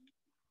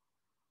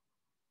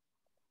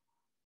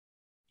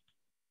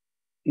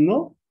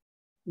 No,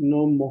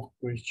 no more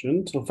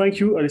questions. So thank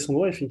you,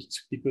 Alessandro. I think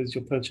it's because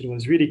your presentation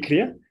was really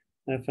clear.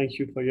 Thank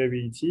you for your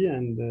ability.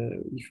 And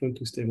if you want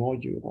to stay more,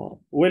 you are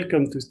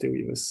welcome to stay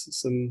with us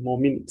some more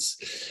minutes.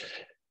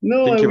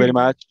 Now, thank you very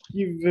much.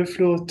 Give the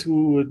floor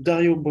to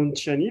Dario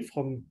Bonciani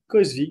from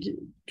COSVIG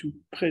to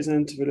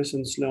present the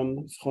lessons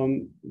learned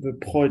from the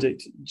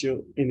project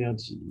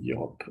Geo-Energy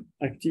Europe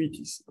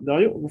activities.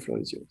 Dario, the floor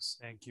is yours.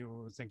 Thank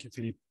you,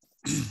 Philippe.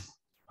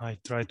 I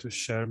try to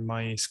share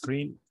my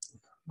screen.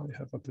 I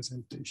have a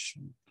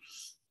presentation.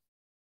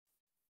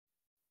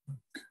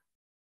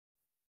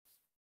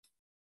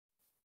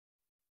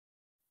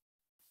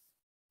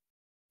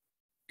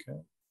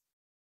 Okay.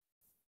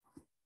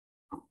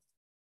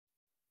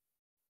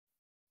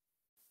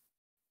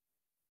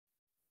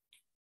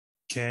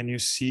 Can you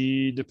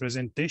see the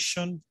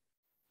presentation?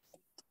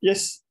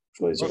 Yes.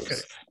 Okay,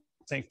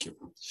 thank you.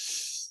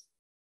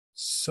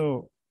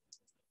 So,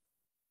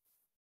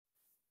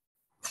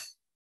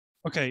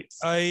 okay,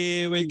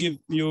 I will give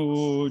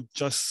you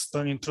just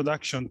an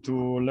introduction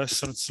to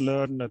lessons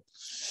learned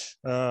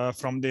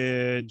from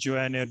the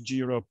Geo-Energy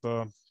Europe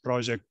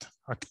project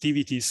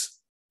activities.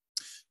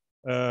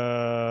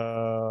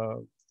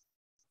 To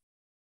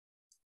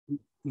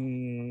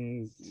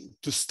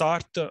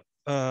start,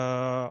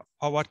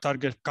 our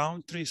target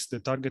countries, the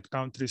target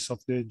countries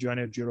of the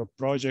Geo-Energy Europe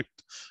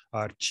project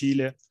are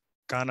Chile,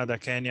 Canada,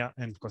 Kenya,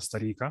 and Costa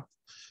Rica.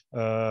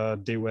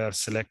 They were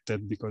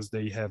selected because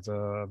they have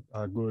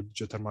a good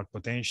geothermal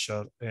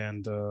potential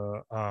and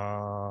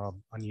a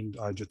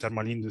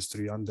geothermal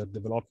industry under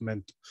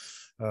development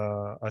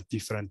at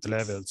different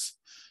levels.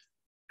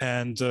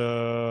 And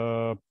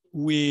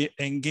we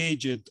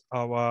engaged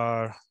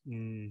our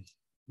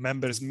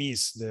members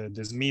SMEs, the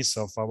SMEs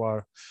of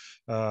our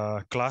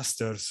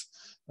clusters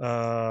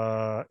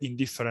in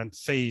different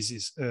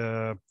phases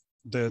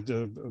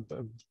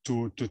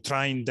to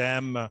train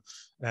them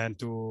and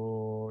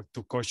to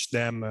coach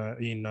them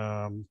in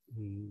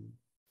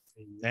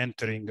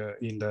entering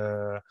in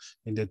the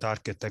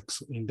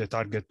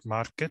target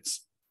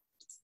markets.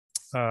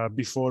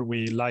 Before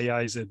we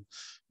liaised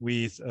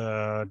with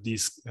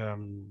these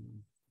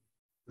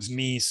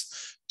SMEs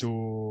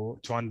to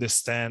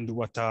understand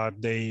what are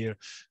their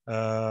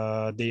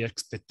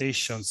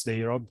expectations,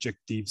 their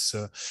objectives,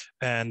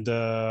 and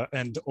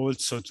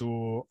also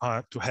to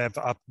have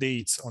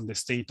updates on the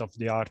state of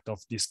the art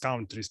of these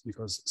countries,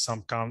 because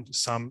some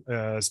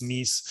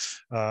SMEs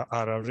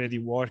are already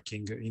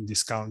working in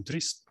these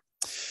countries.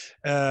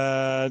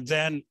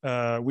 Then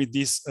with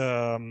this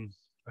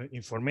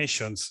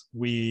informations,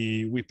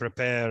 we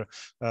prepare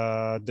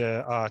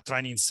the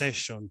training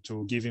session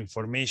to give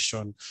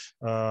information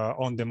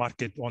on the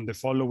market, on the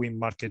following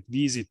market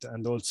visit,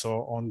 and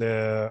also on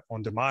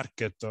the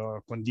market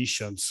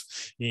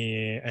conditions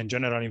and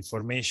general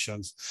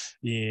information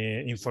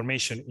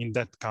in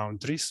that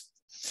countries.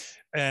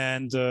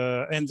 And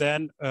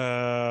then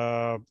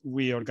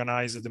we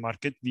organize the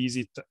market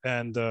visit,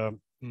 and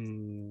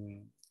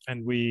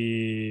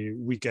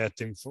we get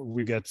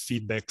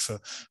feedbacks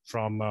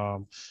from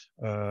the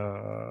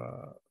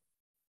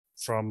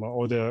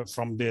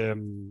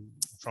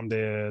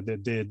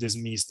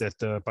SMEs that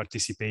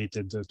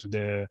participated to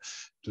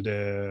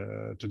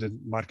the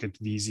market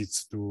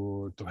visits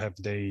to have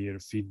their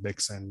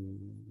feedbacks and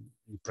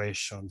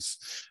impressions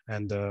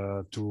and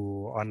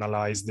to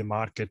analyze the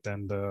market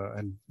and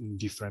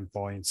different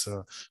points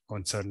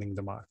concerning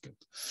the market.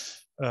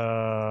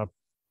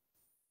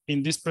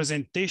 In this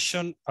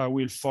presentation, I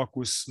will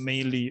focus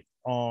mainly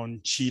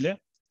on Chile.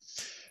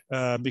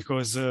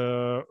 Because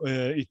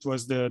it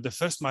was the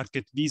first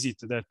market visit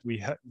that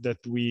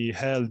we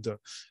held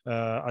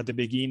at the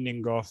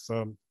beginning of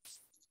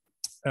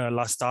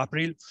last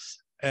April,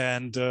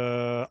 and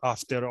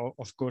after,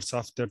 of course,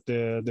 after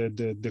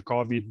the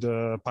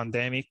COVID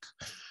pandemic.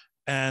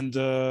 And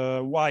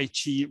why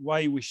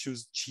we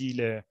choose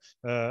Chile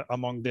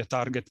among the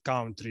target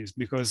countries?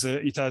 Because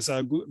it has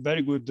a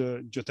very good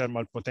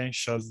geothermal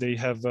potential. They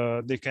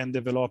can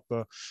develop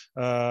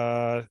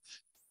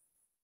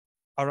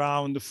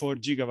around 4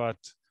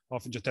 gigawatts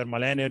of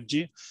geothermal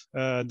energy.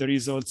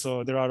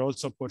 There are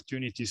also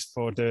opportunities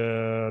for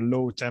the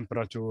low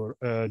temperature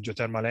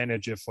geothermal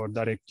energy for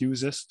direct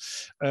uses.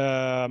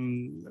 The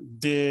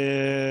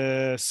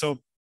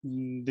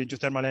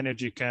geothermal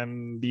energy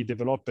can be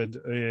developed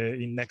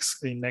in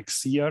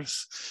next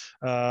years.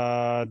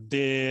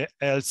 The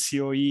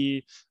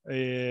LCOE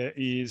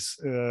is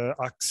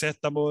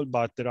acceptable,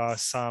 but there are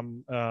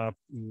some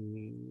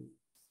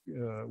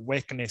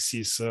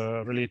weaknesses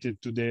related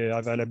to the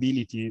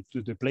availability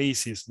to the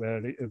places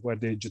where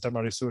the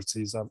geothermal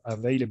resources are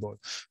available,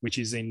 which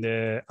is in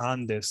the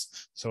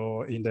Andes,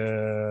 so in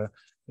the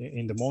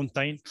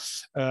mountain.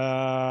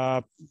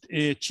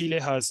 Chile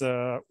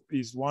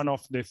is one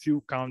of the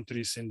few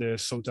countries in the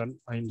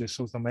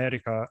South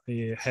America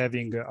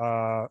having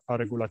a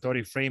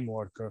regulatory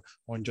framework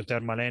on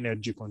geothermal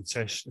energy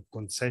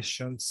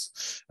concessions.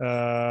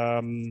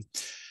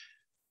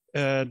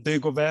 The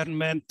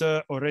government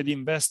already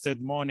invested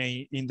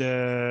money in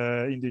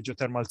the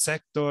geothermal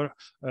sector,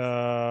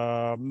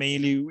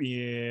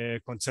 mainly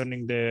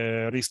concerning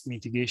the risk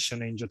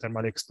mitigation in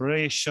geothermal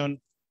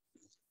exploration.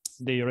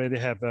 They already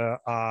have a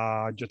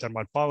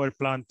geothermal power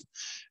plant,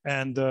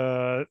 and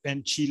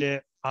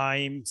Chile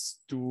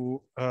aims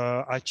to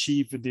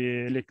achieve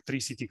the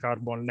electricity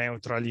carbon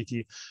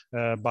neutrality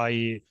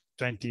by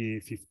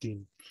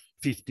 2050.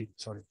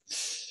 Sorry.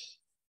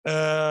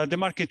 The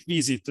market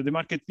visit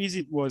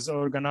was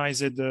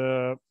organized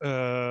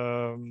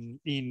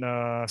in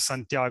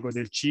Santiago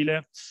del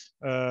Chile.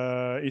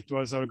 It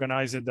was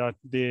organized at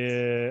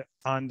the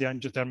Andean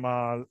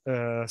Geothermal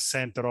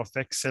Center of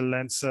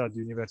Excellence at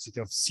the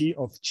University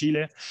of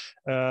Chile.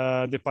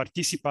 The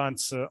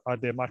participants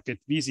at the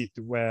market visit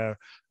were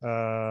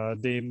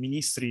the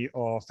Ministry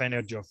of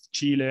Energy of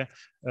Chile,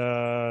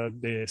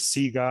 the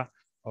SIGA,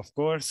 of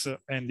course,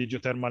 and the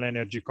Geothermal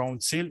Energy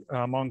Council.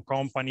 Among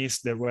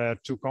companies, there were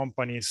 2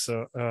 companies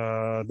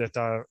that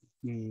are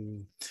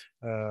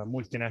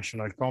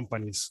multinational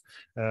companies,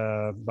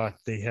 but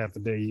they have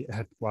the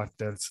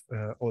headquarters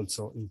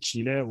also in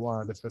Chile.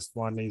 The first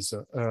one is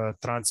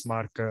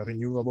Transmark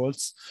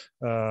Renewables,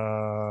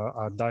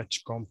 a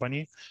Dutch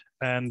company,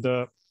 and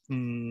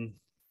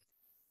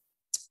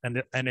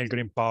Enel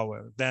Green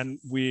Power. Then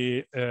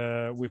we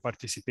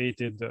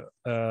participated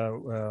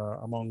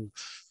among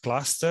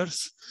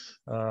clusters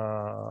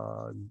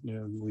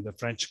with the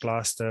French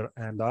cluster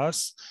and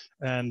us,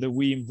 and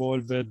we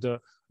involved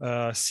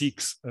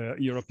 6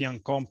 European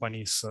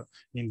companies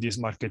in this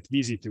market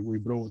visit. We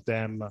brought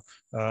them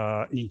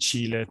in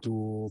Chile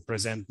to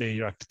present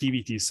their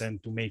activities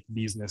and to make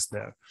business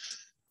there.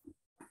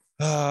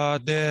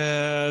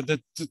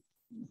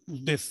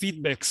 The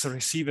feedbacks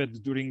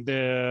received during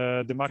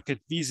the market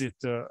visit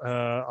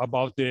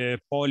about the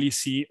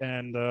policy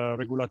and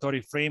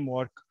regulatory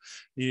framework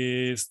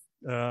is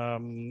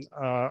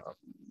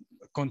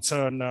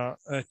concern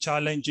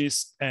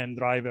challenges and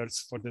drivers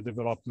for the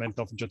development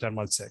of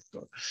geothermal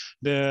sector.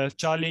 The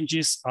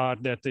challenges are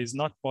that it's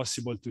not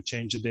possible to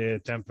change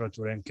the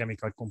temperature and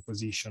chemical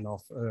composition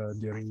of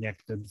the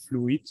injected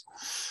fluid.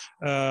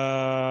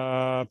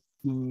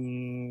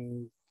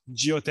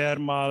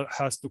 Geothermal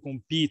has to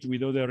compete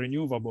with other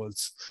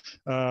renewables.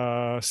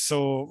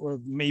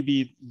 So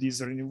maybe these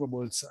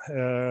renewables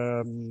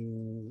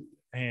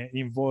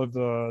involve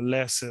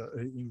less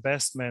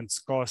investments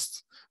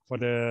cost for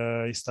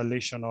the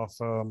installation of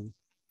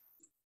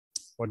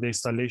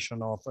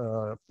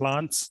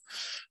plants,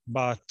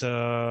 but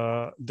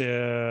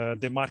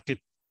the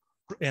market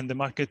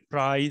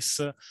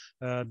price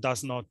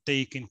does not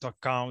take into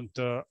account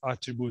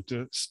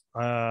attributes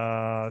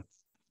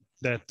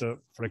that,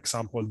 for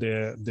example,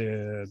 the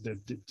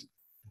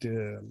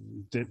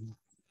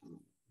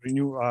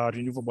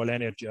renewable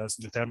energy as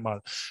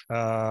geothermal,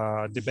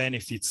 the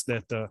benefits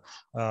that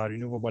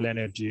renewable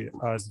energy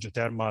as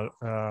geothermal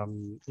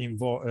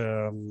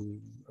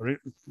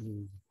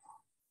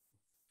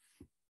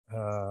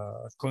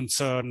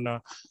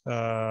concern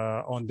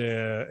on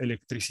the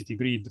electricity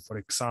grid, for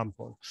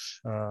example,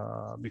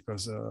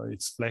 because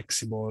it's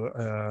flexible,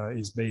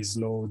 is base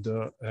load,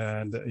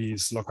 and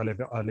is locally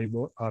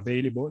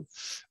available.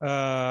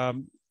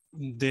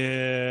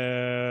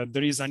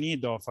 There is a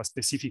need of a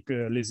specific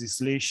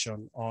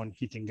legislation on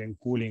heating and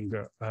cooling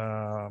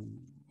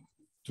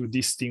to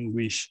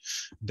distinguish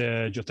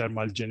the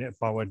geothermal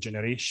power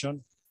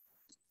generation.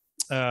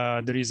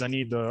 There is a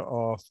need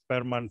of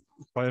permanent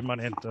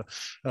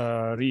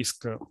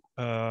risk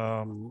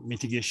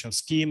mitigation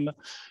scheme,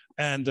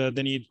 and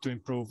the need to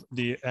improve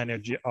the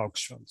energy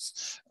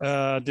auctions.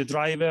 The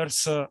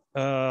drivers,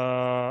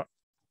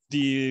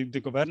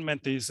 the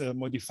government is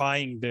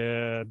modifying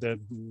the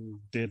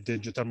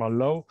geothermal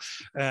law,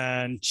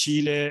 and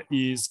Chile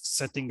is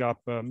setting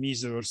up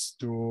measures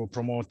to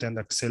promote and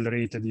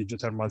accelerate the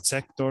geothermal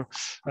sector.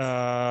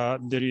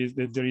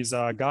 There is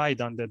a guide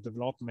on the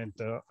development,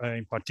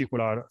 in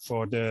particular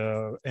for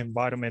the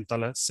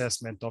environmental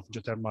assessment of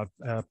geothermal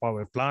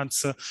power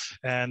plants,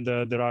 and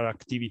there are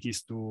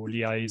activities to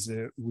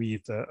liaise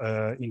with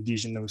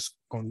indigenous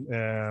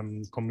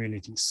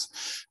communities.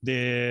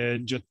 The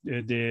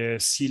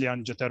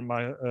Chilean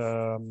Geothermal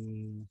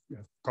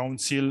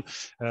Council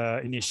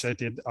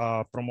initiated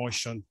a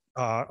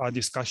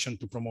discussion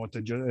to promote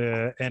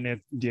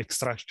the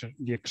extraction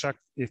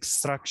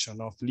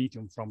of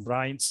lithium from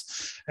brines,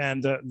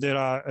 and there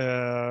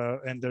are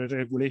and the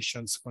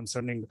regulations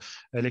concerning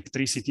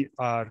electricity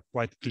are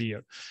quite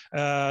clear.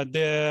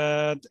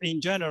 In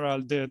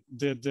general, the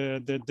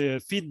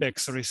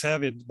feedbacks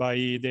received by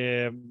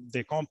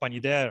the company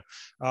there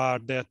are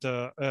that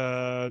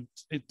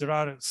there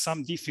are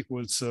some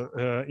difficulties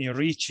in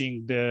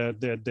reaching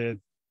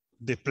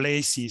the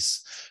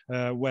places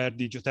where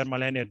the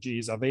geothermal energy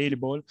is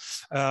available.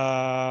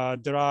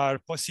 There are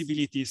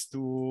possibilities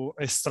to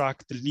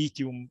extract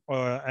lithium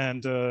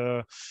and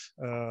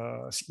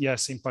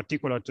yes, in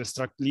particular to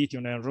extract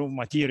lithium and raw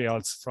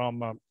materials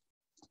from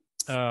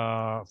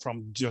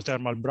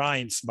geothermal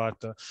brines, but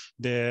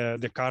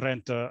the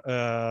current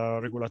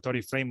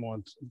regulatory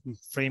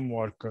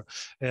framework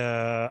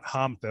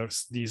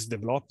hampers this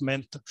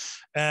development.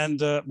 And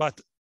but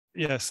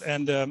yes,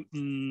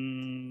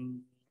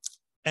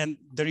 and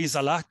there is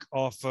a lack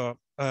of a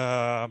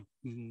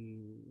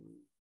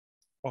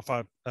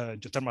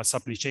geothermal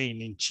supply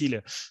chain in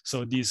Chile.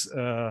 So this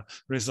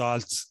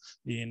results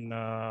in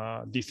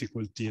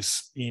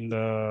difficulties in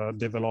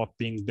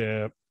developing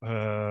the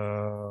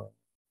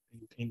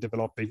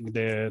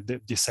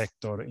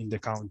sector in the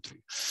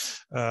country.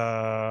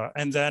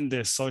 And then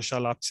the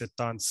social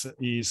acceptance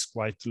is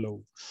quite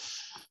low.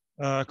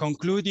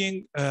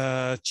 Concluding,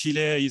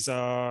 Chile is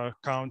a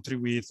country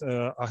with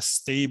a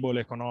stable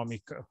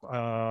economic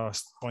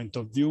point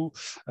of view.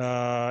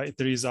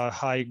 There is a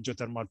high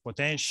geothermal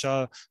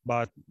potential,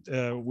 but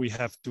we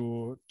have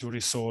to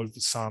resolve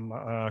some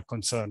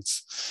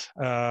concerns.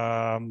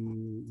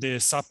 The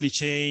supply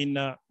chain,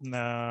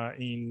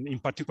 in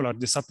particular,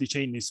 the supply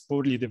chain is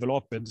poorly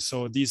developed,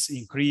 so this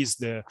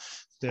increased the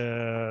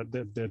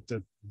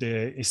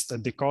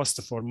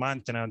cost for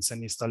maintenance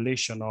and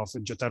installation of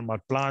geothermal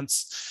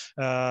plants.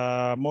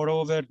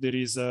 Moreover, there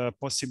is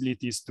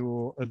possibilities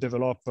to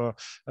develop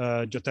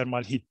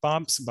geothermal heat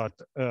pumps, but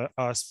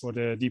as for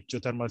the deep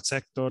geothermal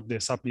sector, the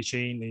supply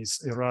chain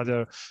is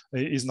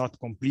not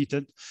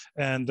completed,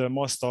 and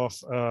most of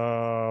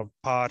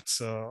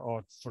parts,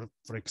 or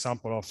for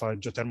example, of a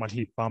geothermal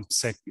heat pump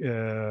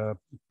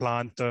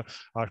plant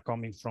are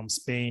coming from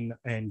Spain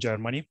and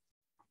Germany.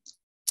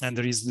 And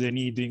there is the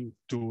needing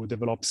to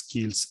develop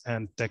skills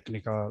and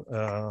technical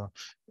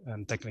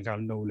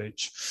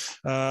knowledge.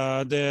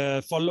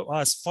 The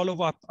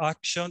follow-up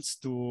actions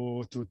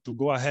to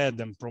go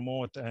ahead and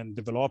promote and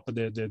develop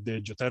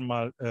the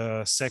geothermal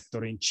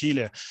sector in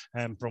Chile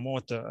and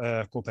promote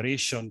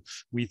cooperation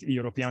with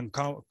European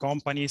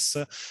companies.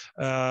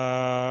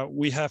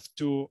 We have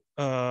to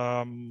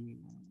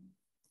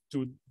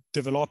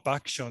develop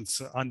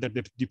actions under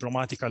the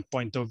diplomatical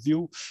point of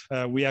view.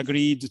 We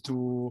agreed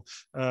to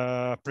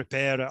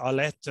prepare a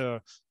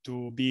letter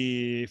to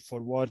be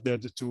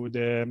forwarded to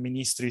the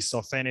Ministries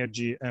of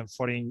Energy and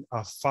Foreign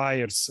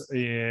Affairs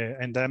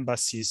and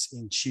embassies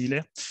in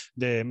Chile,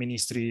 the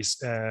ministries,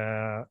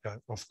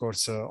 of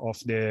course, of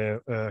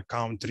the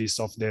countries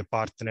of the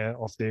partner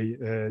of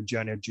the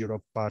Geo-Energy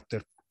Europe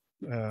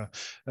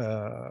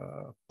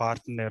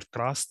partner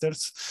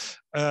clusters,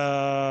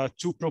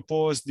 to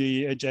propose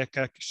the EJEC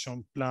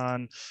action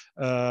plan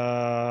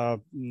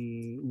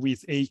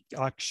with 8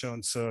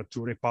 actions to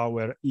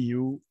repower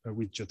EU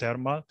with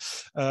geothermal,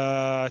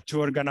 to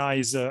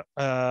organize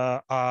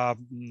a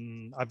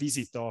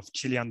visit of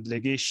Chilean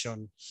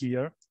delegation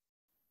here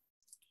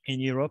in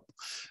Europe,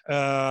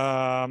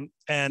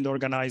 and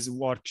organize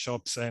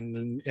workshops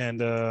and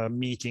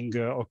meeting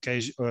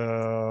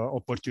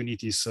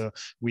opportunities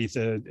with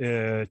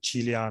the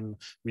Chilean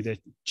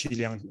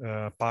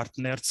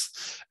partners.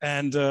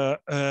 And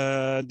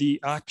the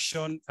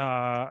action,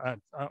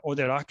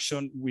 other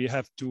action, we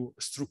have to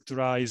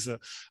structurize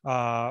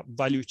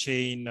value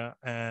chain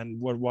and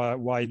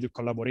worldwide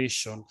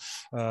collaboration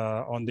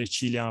on the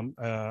Chilean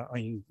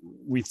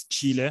with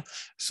Chile.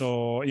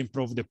 So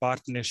improve the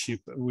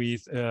partnership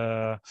with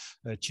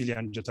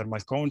Chilean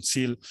Geothermal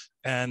Council,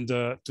 and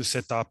to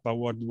set up a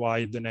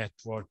worldwide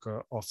network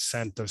of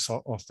centers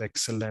of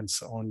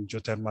excellence on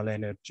geothermal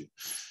energy.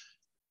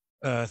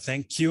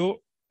 Thank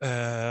you.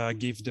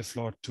 give the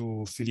floor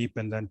to Philippe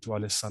and then to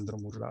Alessandro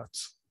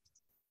Murrazzo.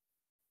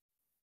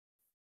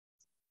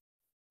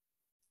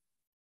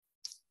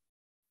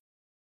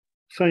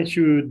 Thank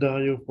you,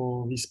 Dario,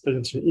 for this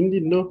presentation.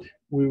 Indeed, now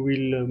we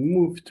will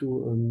move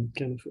to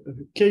kind of a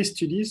case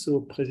study,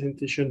 so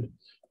presentation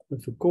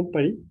of a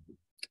company.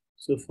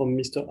 So from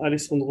Mr.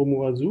 Alessandro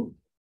Murrazzo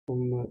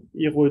from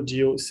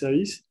Geo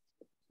Service.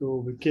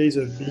 So the case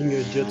of being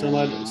a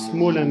geothermal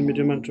small and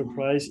medium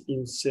enterprise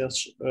in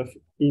search of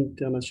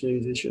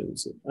internationalization.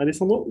 So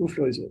Alessandro, the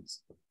floor is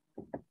yours.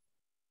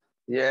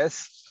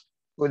 Yes.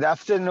 Good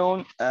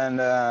afternoon, and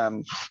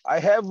I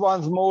have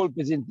one small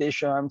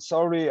presentation. I'm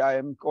sorry, I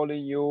am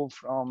calling you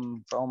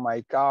from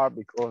my car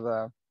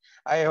because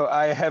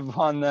I have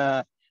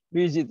one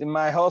visit in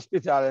my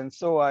hospital, and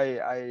so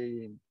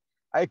I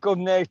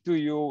connect to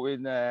you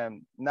in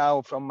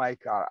now from my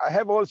car. I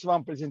have also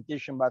one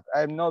presentation, but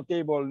I'm not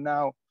able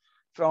now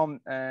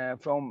from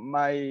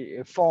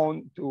my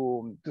phone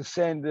to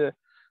send the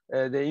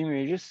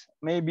images.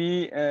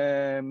 Maybe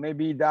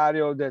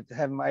Dario that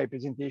have my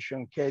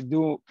presentation can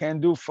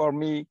do for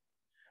me.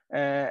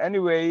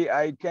 Anyway,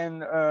 I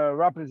can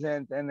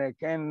represent and I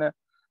can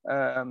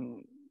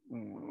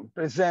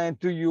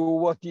present to you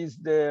what is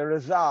the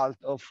result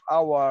of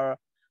our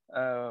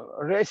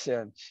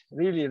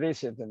really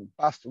recent and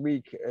past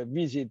week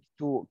visit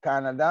to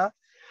Canada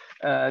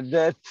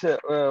that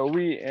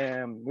we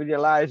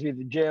realized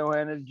with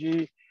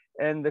Geo-Energy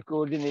and the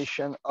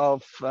coordination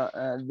of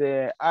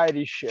the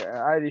Irish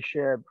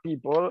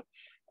people,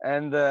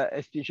 and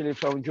especially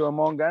from Joe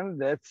Mongan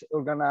that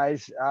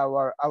organized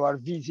our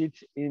visit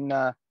in.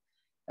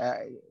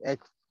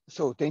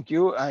 So thank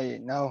you.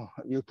 Now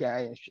you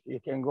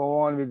can go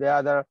on with the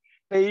other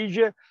page.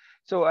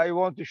 So I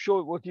want to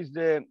show what is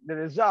the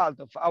result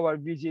of our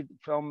visit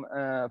from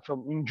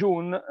in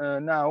June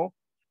now.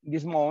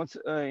 This month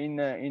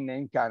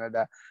in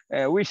Canada.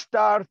 We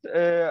start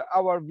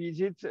our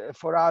visit.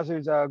 For us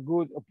is a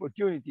good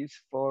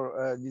opportunities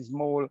for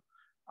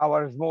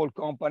our small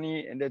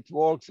company that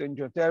works in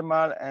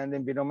geothermal and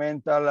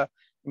environmental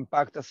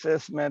impact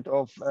assessment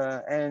of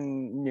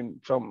and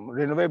from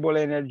renewable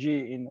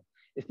energy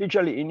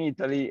especially in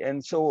Italy.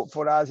 And so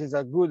for us is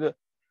a good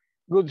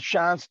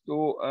chance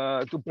to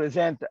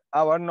present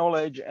our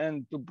knowledge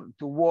and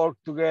to work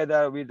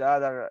together with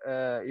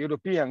other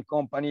European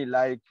company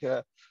like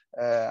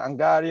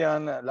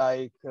Hungarian,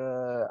 like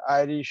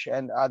Irish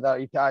and other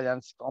Italian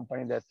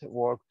company that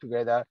work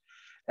together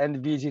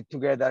and visit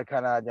together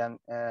Canadian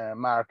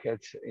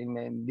markets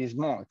in this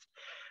month.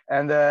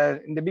 And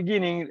in the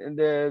beginning,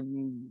 the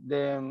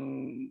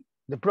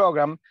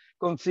program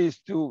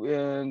consists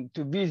to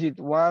visit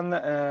one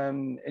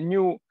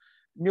new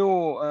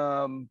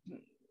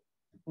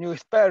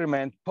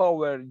experiment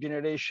power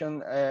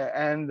generation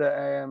and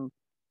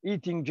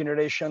heating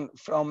generation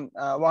from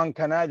one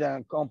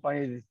Canadian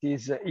company that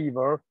is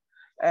Ivor,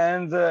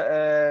 and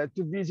to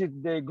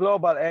visit the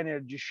Global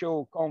Energy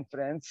Show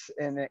conference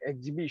and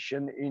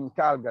exhibition in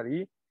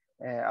Calgary,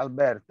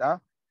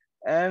 Alberta.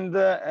 And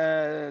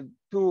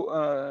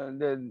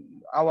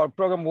our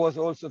program was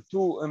also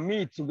to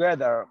meet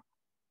together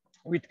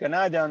with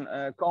Canadian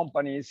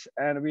companies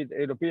and with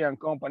European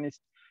companies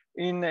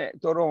in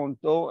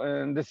Toronto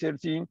and the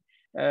 13th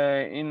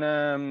in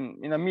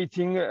a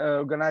meeting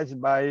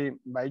organized by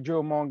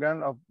Joe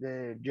Mongan of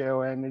the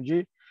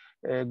Geo-Energy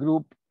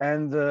group,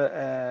 and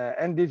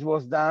this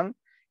was done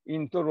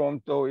in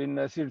Toronto in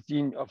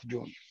 13th of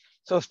June.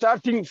 So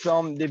starting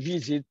from the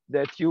visit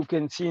that you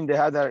can see in the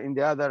other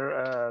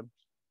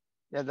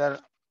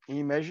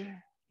image,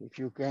 if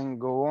you can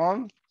go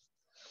on.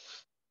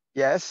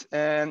 Yes,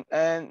 and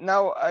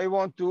now I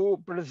want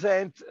to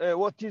present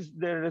what is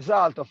the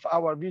result of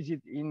our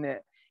visit in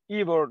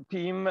Ivor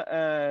team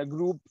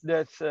group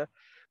that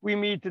we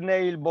meet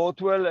Neil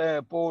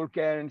Bothwell, Paul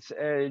Cairns,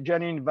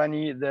 Janine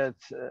Vanny that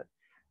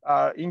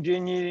are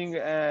engineering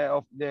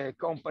of the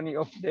company,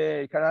 of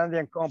the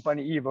Canadian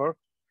company Ivor.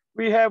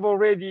 We have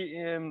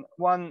already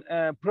one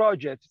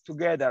project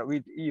together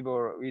with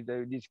Ivor, with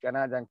this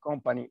Canadian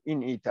company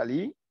in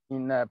Italy,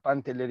 in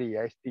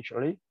Pantelleria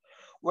especially,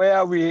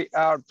 where we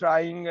are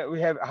trying, we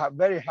have a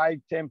very high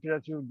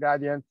temperature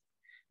gradient,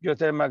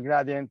 geothermal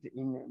gradient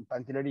in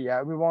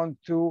Pantelleria. We want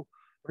to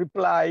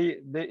reply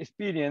the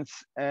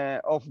experience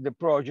of the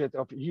project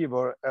of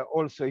Ivor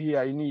also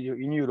here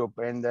in Europe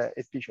and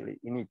especially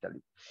in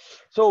Italy.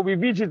 So we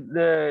visit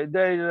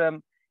their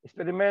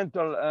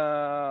experimental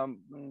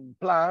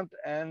plant,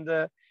 and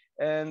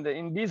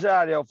in this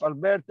area of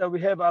Alberta, we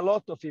have a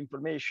lot of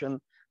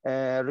information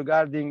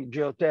regarding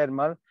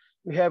geothermal.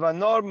 We have a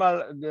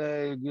normal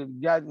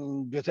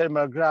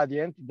geothermal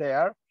gradient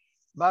there,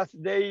 but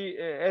they,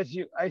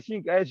 I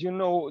think, as you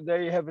know,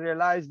 they have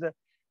realized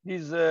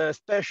this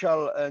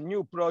special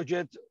new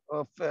project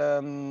of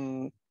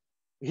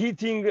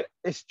heating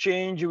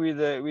exchange with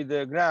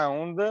the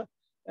ground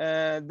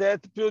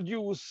that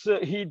produce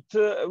heat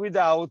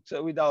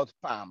without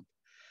pump.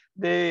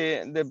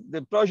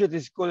 The project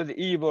is called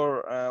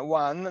Ivor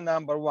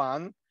number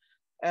one,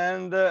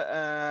 and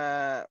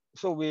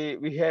so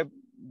we have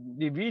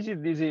we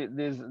visit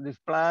this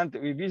plant.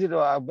 We visit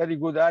a very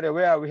good area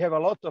where we have a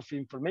lot of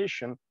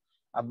information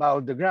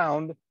about the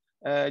ground.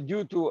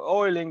 Due to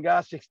oil and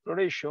gas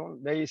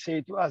exploration, they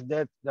say to us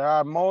that there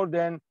are more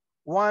than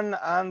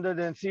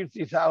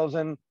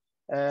 130,000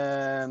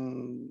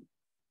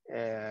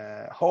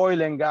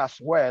 oil and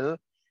gas well,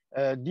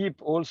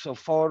 deep also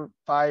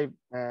 4-5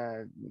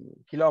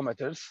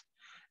 kilometers.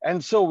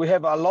 And so we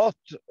have a lot,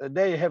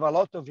 they have a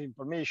lot of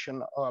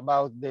information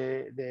about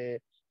the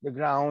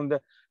ground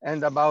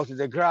and about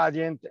the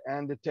gradient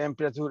and the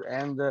temperature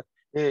and the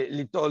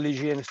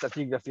lithology and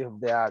stratigraphy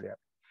of the area.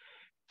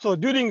 So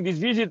during this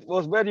visit, it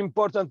was very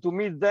important to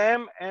meet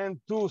them and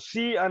to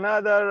see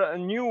another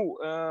new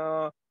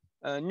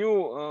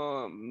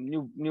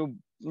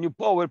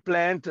power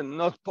plant,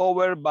 not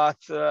power, but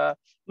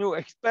new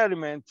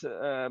experiment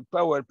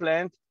power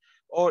plant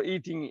or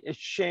heating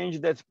exchange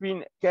that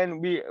we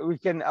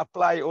can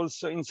apply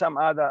also in some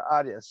other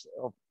areas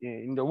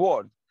in the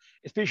world,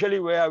 especially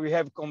where we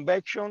have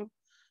convection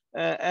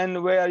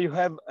and where you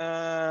have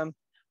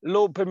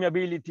low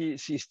permeability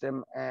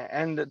system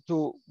and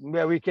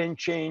where we can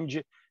change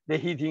the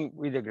heating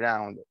with the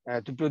ground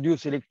to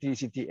produce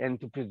electricity and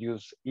to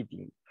produce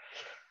heating.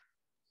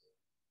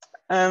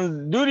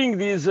 And during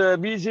this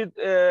visit,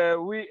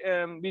 we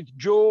with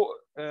Joe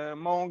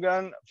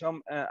Mongan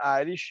from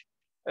Irish,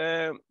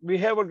 we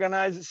have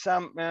organized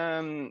some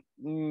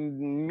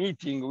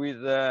meeting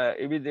with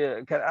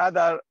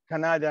other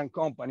Canadian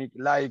companies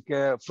like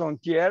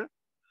Frontier,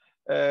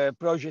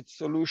 Project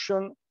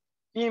Solution,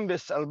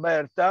 Invest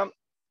Alberta,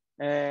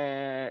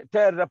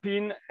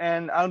 Terrapin,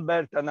 and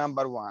Alberta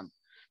 #1.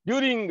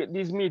 During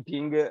this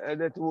meeting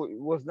that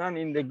was done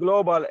in the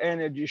Global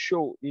Energy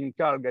Show in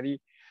Calgary,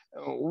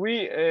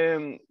 we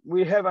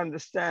have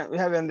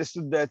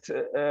understood that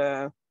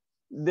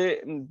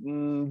the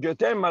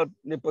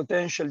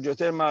potential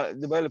geothermal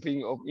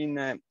developing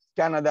in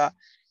Canada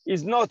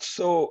is not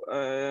so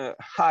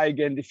high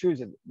and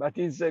diffused, but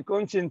is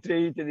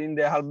concentrated in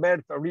the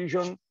Alberta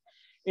region,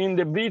 in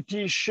the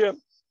British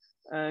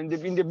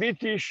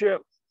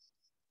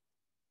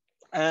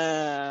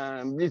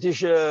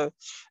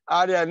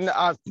area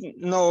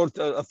north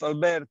of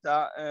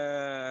Alberta,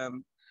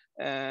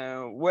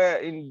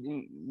 where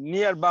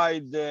nearby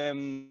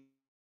the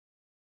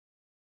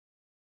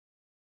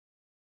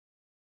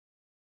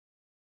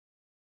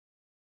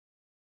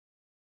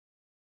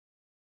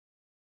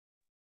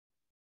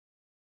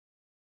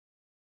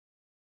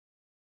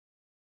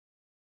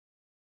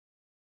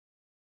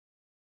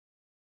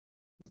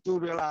to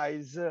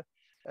realize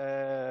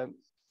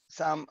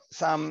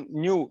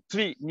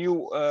three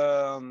new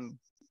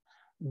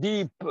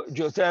deep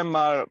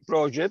geothermal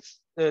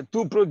projects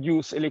to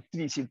produce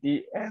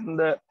electricity and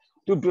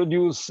to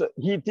produce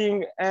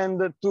heating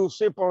and to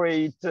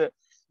separate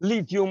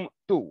lithium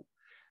too.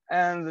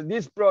 And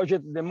this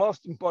project, the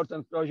most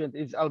important project,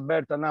 is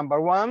Alberta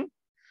 #1,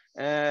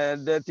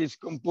 that is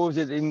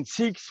composed in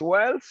 6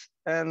 wells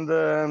and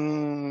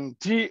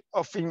 3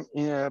 of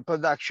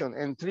production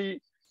and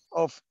 3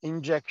 of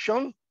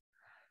injection.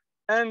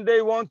 And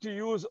they want to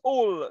use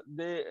all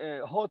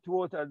the hot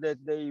water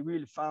that they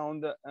will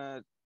found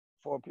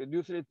for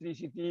produce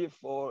electricity,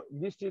 for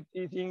district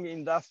heating,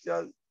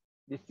 industrial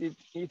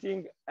district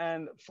heating,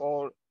 and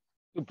to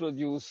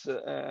produce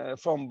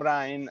from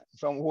brine,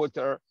 from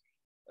water,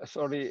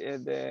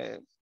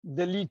 the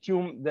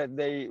lithium that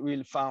they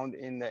will found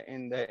in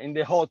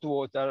the hot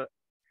water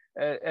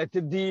at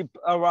a deep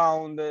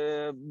around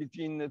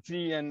between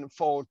 3,000 and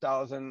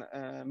 4,000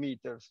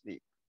 meters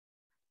deep.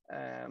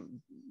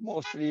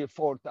 Mostly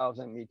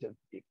 4,000 meters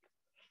deep.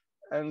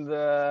 And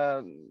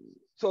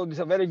so this is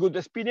a very good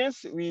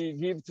experience. We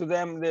give to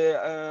them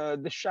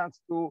the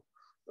chance to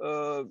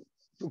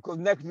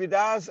connect with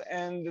us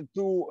and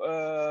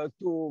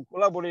to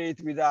collaborate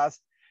with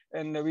us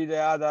and with the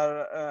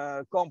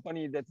other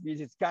company that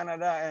visits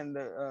Canada and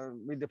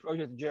with the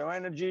project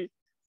Geo-Energy,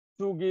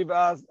 to give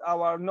us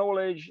our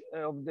knowledge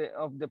of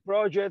the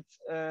project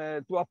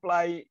to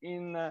apply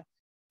in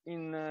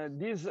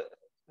this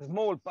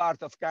small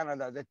part of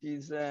Canada that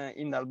is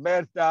in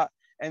Alberta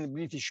and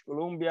British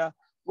Columbia,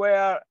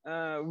 where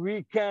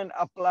we can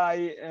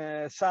apply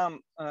some,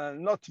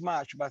 not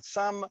much, but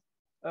some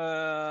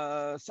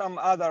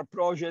other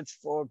projects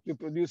to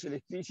produce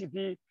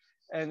electricity,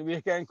 and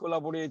we can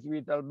collaborate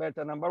with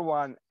Alberta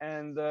 #1,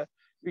 and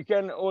we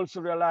can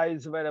also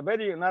realize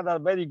another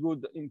very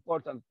good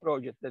important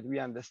project that we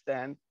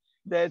understand,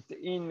 that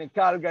in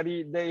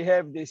Calgary they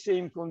have the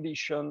same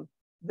condition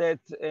that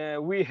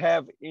we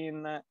have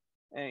in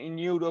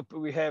Europe,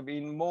 we have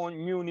in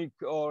Munich,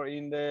 or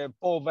in the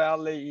Po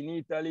Valley in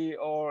Italy,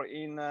 or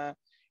in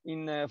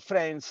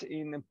France,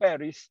 in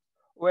Paris,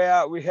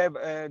 where we have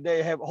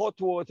they have hot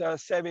water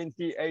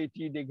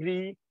 70-80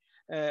 degrees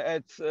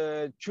at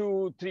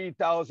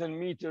 2,000-3,000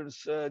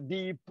 meters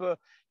deep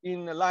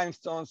in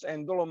limestones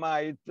and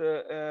dolomite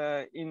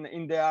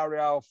in the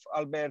area of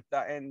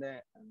Alberta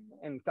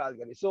and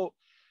Calgary. So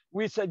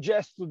we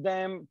suggest to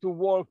them to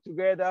work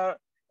together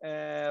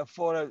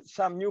for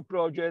some new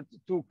project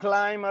to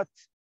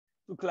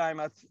to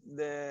climate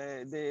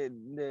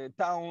the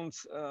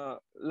towns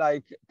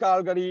like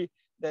Calgary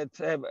that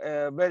have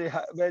a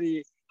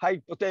very high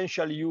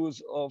potential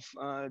use of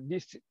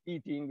district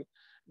heating,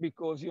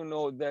 because you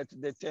know that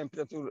the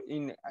temperature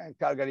in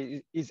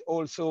Calgary is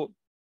also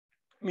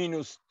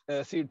minus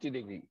 30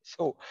 degrees.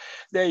 So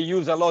they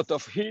use a lot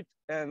of heat,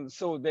 and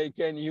so they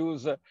can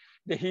use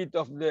the heat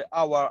of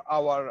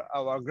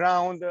our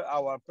ground,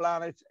 our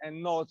planet,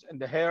 and not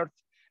the earth,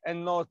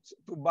 and not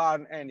to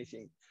burn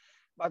anything.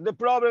 But the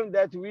problem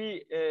that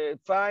we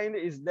find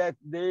is that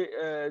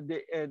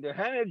the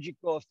energy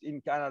cost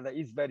in Canada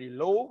is very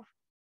low,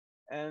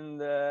 and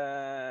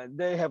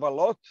they have a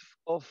lot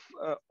of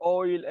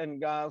oil and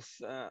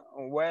gas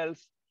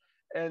wells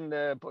and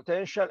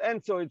potential,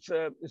 and so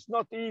it's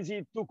not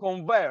easy to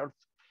convert.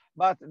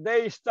 But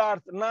they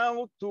start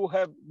now to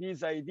have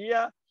this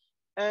idea,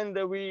 and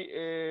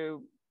we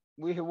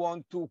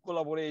want to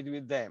collaborate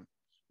with them,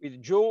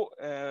 with Joe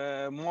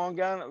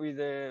Morgan, with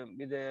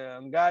the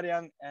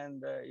Hungarian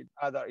and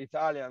other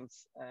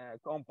Italians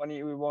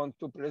company. We want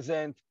to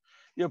present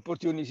the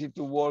opportunity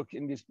to work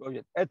in this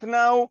project. And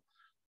now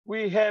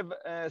we have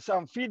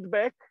some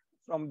feedback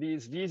from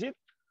this visit,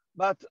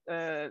 but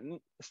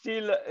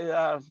still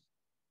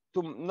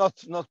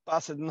not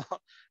passed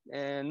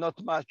not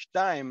much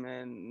time,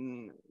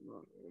 and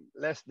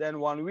less than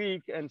 1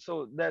 week, and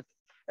so that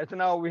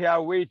now we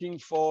are waiting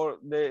for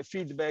the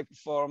feedback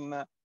from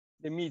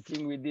the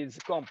meeting with these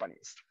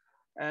companies.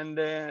 And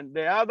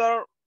the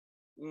other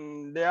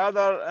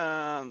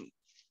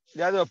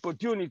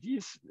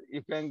opportunities,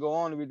 you can go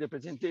on with the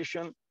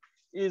presentation,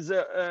 is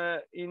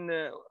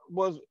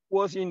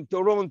was in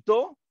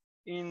Toronto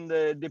in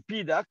the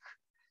PDAC.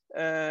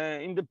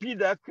 In the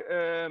PDAC,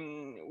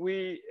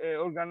 we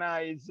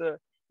organize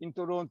in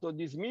Toronto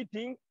this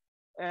meeting,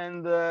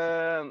 and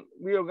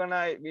we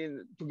organize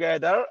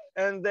together,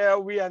 and there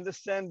we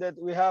understand that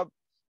we have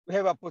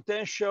a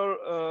potential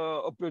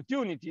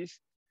opportunities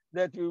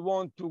that we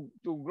want to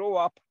grow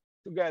up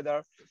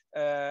together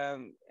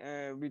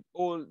with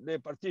all the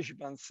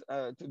participants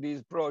to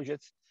these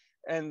projects.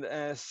 And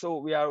so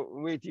we are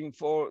waiting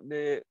for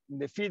the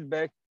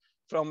feedback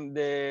from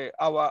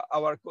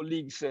our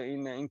colleagues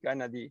in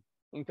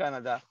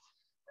Canada.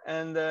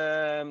 And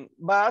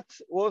but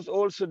was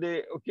also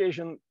the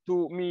occasion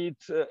to meet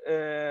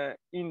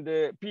in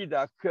the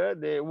PDAC,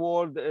 the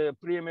World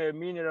Premier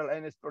Mineral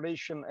and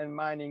Exploration and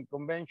Mining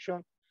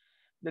Convention,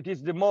 that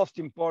is the most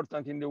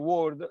important in the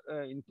world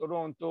in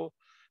Toronto.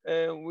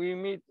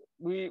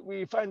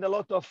 We find a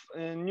lot of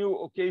new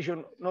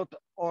occasion, not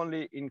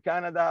only in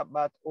Canada,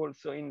 but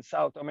also in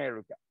South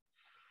America.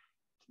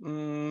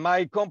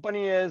 My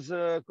company has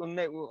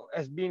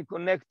been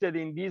connected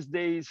in these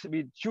days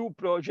with 2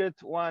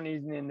 projects. One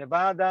is in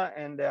Nevada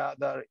and the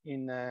other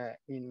in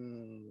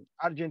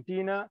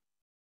Argentina,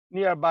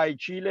 nearby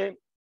Chile,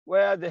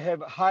 where they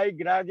have high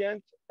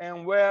gradient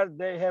and where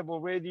they have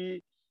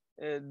already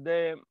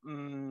the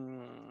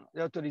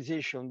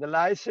authorization, the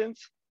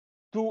license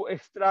to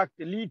extract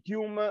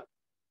lithium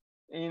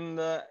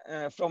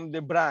from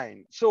the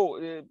brine. So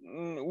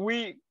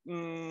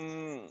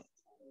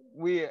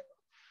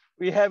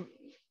we have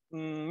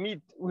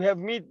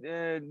met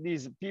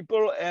these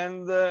people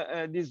and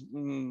this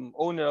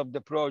owner of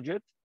the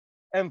project,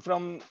 and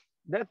from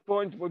that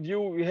point of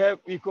view,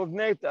 we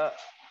connect a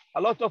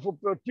lot of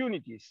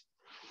opportunities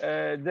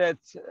that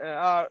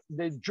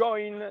they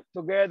join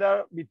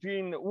together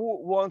between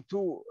who want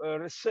to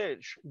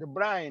research the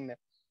brine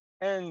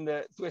and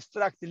to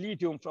extract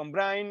lithium from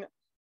brine,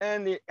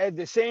 and at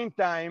the same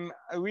time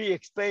we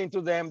explain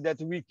to them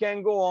that we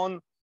can go on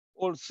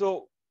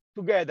also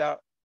together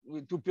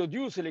to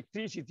produce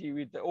electricity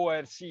with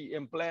ORC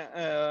and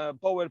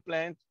power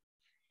plant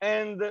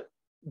and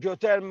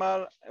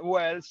geothermal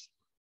wells,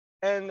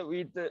 and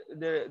with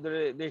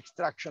the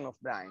extraction of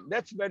brine.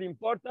 That's very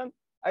important.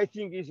 I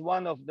think is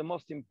one of the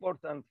most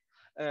important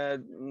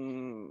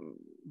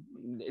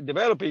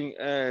developing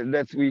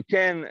that we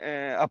can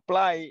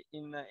apply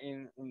in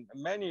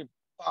many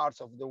parts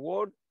of the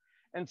world.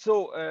 And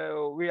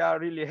so we are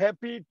really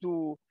happy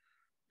to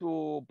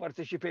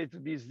participate to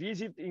this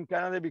visit in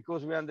Canada,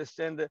 because we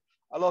understand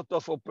a lot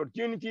of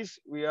opportunities.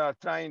 We are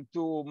trying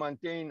to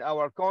maintain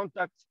our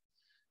contacts,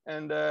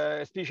 and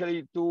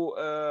especially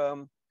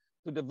to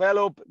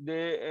develop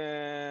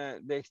the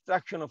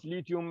extraction of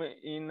lithium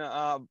in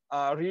a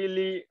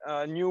really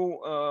new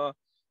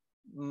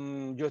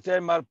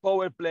geothermal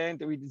power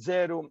plant with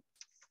 0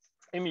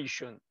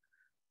 emission.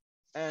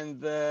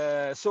 And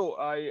so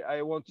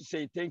I want to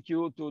say thank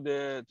you to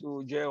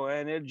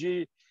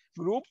Geo-Energy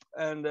group,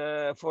 and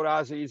for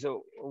us is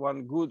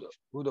one good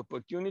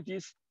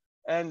opportunities,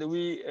 and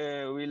we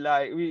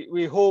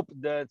hope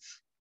that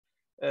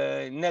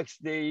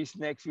next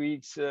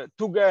weeks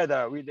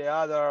together with the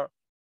other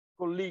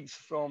colleagues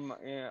from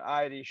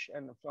Irish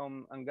and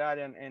from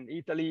Hungarian and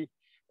Italy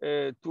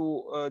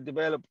to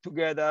develop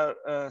together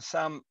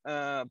some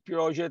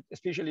project,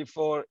 especially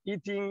for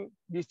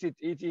district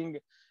heating,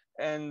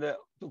 and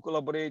to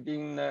collaborate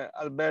in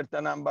Alberta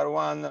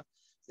 #1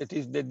 That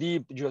is the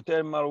deep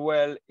geothermal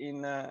well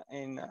in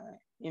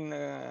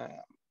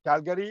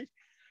Calgary,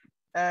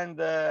 and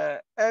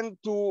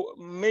to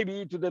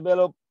maybe to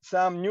develop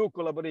some new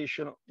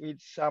collaboration with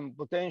some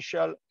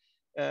potential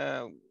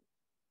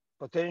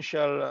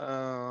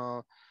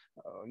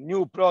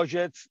new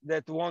projects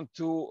that want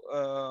to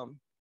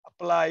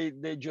apply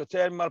the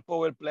geothermal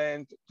power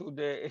plant to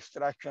the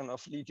extraction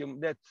of lithium.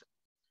 That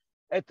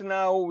at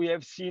now we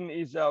have seen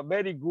is a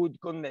very good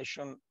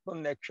connection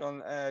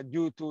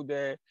due to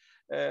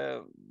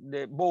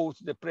both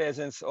the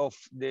presence of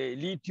the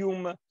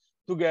lithium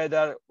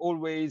together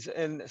always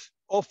and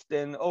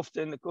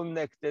often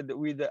connected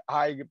with the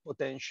high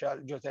potential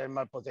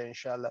geothermal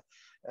potential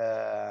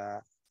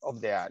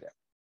of the area.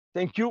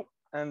 Thank you,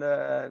 and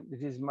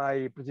this is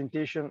my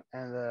presentation,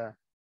 and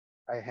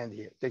I hand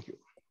here. Thank you.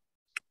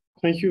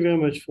 Thank you very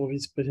much for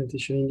this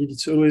presentation. Indeed,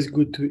 it's always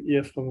good to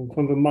hear from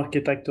the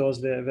market actors,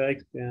 their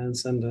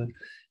experience, and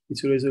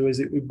it's always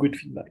a good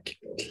feedback.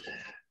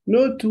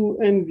 Now, to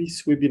end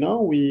this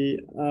webinar, we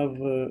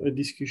have a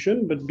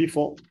discussion, but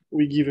before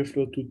we give the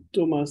floor to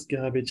Thomas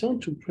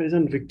Garabetian to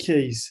present the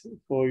case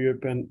for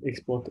European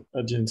Export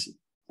Agency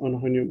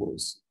on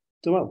renewables.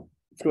 Thomas,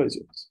 the floor is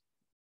yours.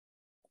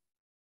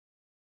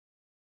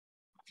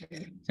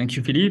 Thank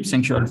you, Philippe.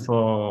 Thank you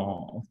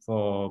all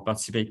for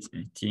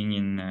participating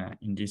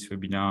in this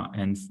webinar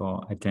and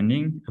for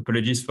attending.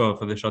 Apologies for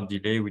the short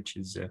delay, which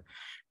is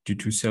due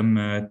to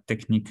some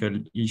technical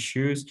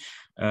issues.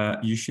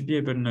 You should be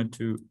able now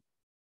to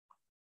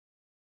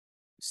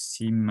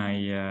see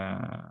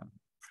my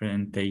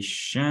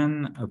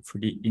presentation,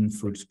 hopefully in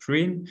full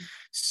screen.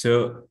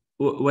 So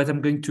what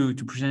I'm going to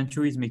present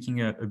to you is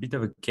making a bit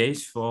of a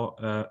case for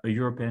a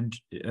European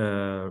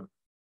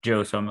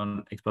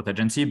Geothermal Export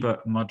Agency,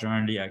 but more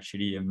generally,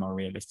 actually, and more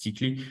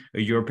realistically, a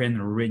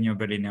European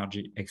Renewable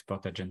Energy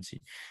Export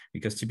Agency.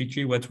 Because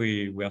typically what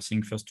we are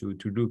seeing first to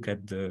look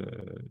at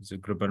the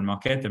global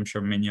market, I'm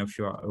sure many of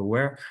you are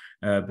aware,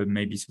 but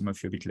maybe some of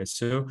you a bit less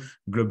so.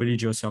 Globally,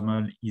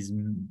 geothermal is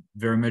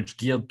very much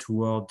geared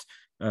toward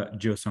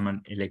geothermal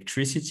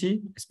electricity,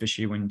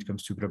 especially when it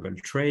comes to global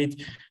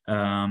trade.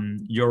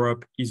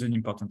 Europe is an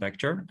important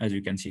actor. As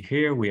you can see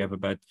here, we have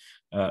about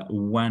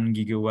 1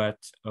 gigawatt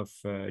of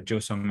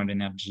geothermal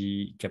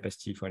energy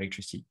capacity for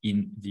electricity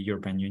in the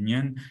European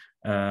Union.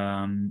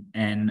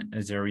 And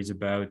there is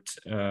about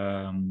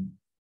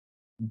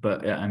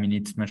but I mean,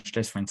 it's much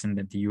less, for instance,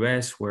 than the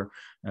US, where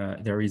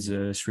there is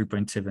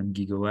 3.7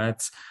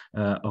 gigawatts,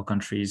 or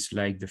countries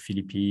like the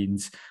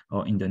Philippines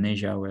or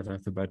Indonesia, where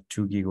there's about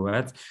 2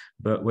 gigawatts.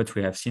 But what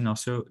we have seen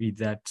also is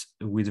that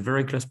with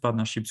very close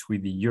partnerships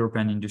with the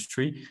European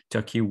industry,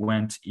 Turkey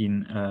went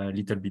in a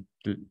little bit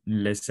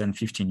less than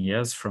 15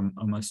 years from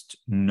almost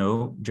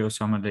no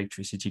geothermal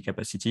electricity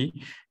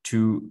capacity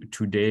to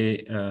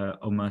today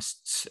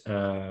almost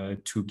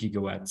 2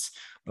 gigawatts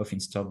of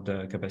installed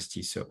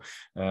capacity. So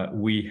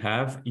we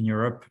have in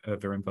Europe a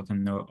very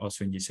important know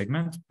also in this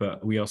segment,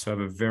 but we also have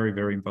a very,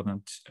 very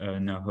important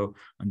know-how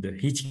on the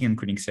heating and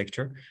cooling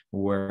sector,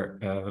 where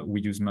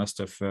we use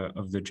most of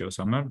the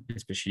geothermal,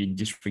 especially in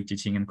district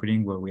heating and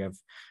cooling, where we have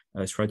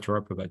throughout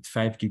Europe about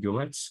 5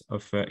 gigawatts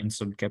of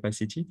installed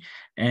capacity,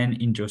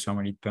 and in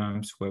geothermal heat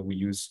pumps, where we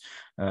use,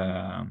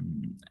 I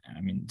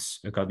mean,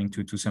 according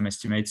to some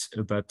estimates,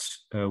 about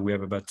we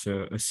have about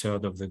a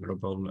third of the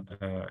global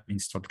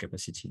installed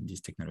capacity in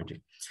this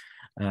technology.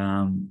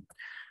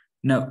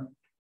 Now,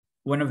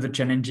 one of the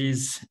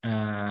challenges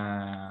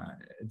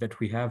that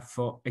we have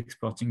for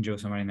exporting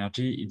geothermal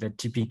energy is that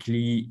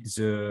typically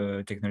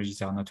the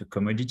technologies are not a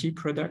commodity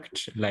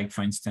product, like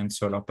for instance,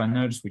 solar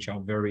panels, which are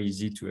very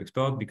easy to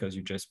export because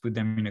you just put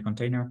them in a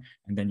container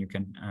and then you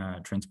can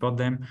transport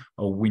them,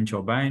 or wind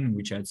turbine,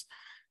 which has,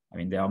 I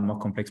mean, they are more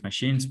complex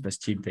machines, but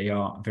still they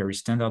are very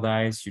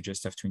standardized. You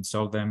just have to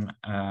install them.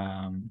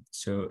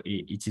 So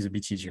it is a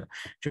bit easier.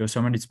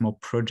 Geothermal is more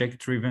project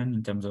driven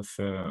in terms of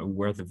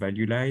where the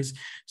value lies.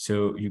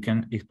 So you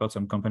can export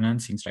some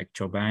components, things like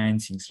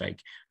turbines, things like,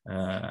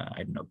 I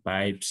don't know,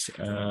 pipes,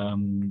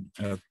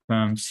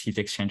 pumps, heat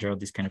exchanger,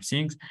 these kind of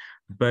things.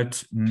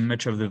 But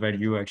much of the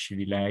value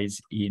actually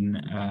lies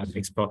in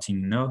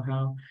exporting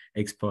know-how,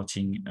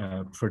 exporting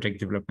project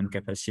development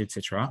capacity,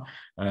 etc.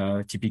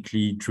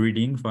 Typically,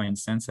 drilling, for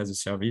instance, as a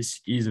service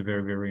is a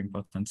very, very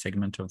important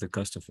segment of the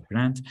cost of a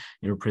plant.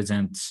 It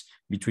represents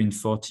between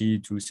 40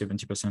 to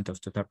 70% of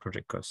total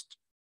project cost.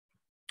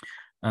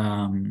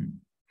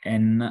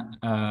 And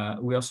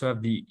we also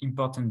have the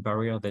important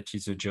barrier that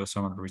is a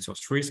geothermal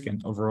resource risk,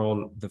 and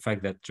overall the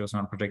fact that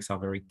geothermal projects are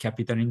very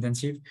capital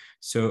intensive.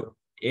 So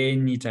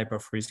any type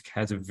of risk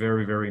has a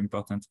very, very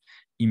important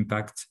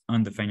impact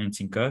on the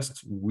financing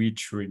cost,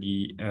 which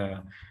really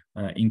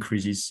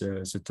increases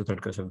the total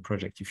cost of a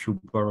project. If you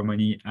borrow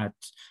money at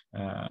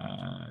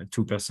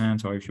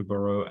 2%, or if you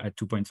borrow at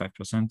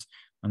 2.5%,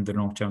 on the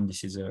long term,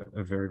 this is a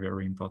very,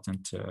 very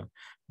important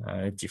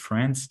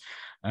difference.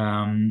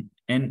 And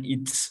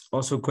it's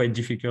also quite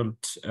difficult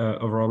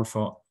overall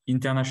for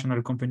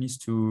international companies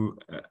to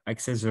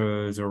access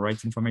the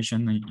right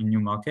information in new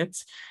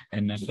markets.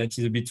 And that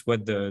is a bit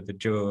what the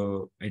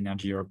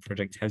Geo-Energy Europe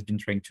project has been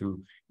trying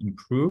to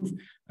improve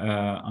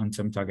on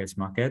some target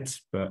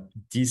markets. But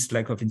this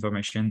lack of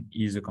information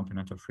is a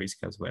component of risk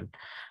as well.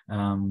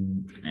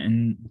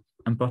 And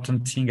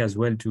important thing as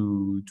well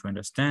to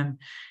understand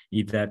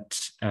is that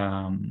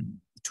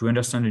to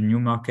understand a new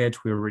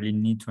market, we really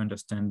need to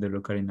understand the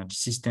local energy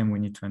system. We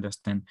need to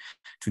understand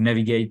to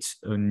navigate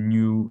a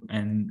new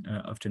and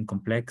often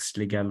complex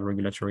legal,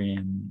 regulatory,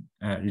 and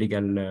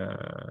legal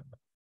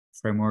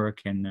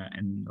framework and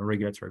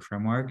regulatory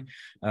framework.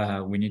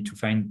 We need to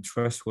find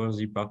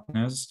trustworthy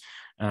partners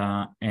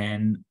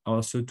and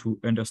also to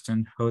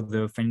understand how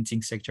the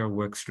financing sector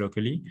works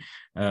locally,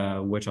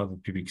 what are the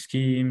public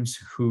schemes,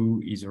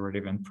 who is a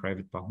relevant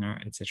private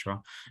partner,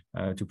 etc.,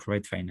 to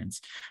provide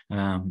finance.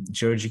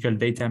 Geological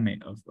data may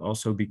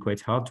also be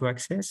quite hard to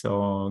access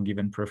or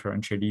given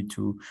preferentially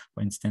to,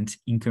 for instance,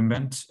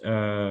 incumbent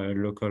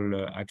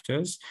local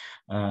actors.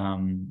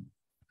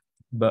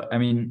 But I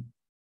mean,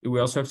 we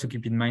also have to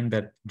keep in mind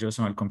that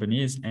geothermal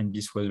companies, and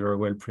this was very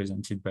well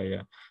presented by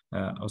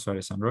also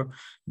Alessandro,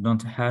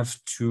 don't have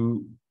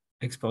to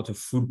export a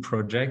full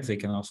project. They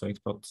can also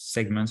export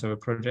segments of a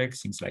project,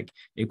 things like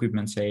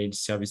equipment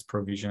sales, service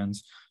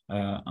provisions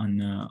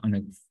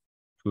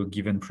to a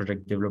given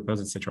project developers,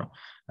 etc.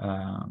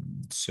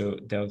 So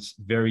there's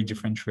very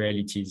different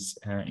realities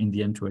in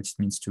the end to what it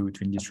means to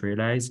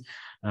industrialize.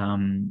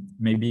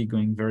 Maybe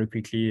going very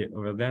quickly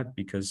over that,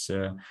 because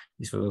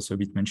this was also a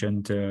bit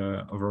mentioned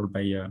overall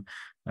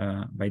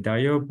by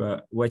Dario,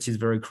 but what is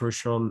very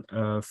crucial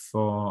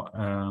for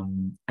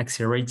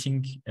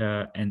accelerating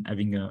and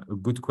having a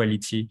good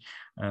quality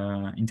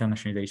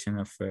internationalization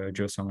of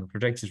geothermal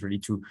projects is really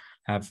to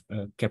have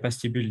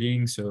capacity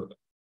building. So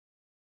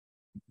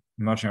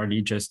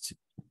marginally just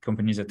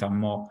companies that are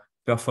more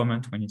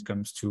performant when it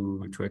comes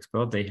to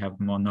export. They have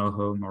more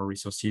know-how, more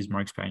resources, more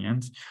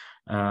experience.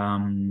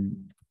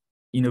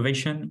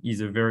 Innovation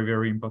is a very,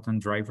 very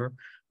important driver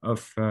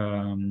of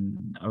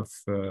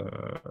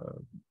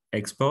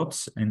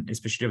exports, and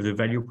especially of the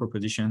value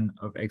proposition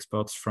of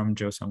exports from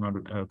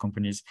geothermal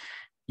companies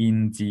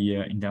in the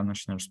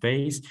international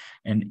space.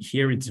 And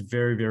here it's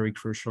very, very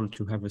crucial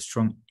to have a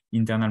strong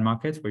internal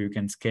market where you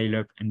can scale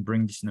up and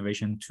bring this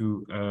innovation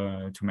to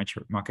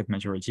market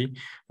maturity,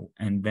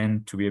 and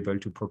then to be able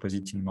to propose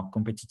it in a more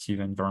competitive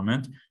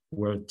environment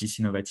where this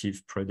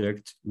innovative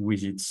product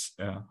with its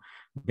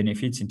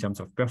benefits in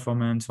terms of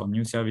performance or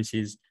new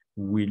services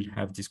will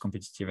have this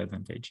competitive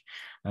advantage.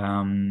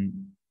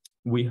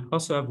 We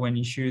also have one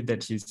issue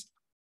that is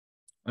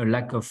a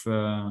lack of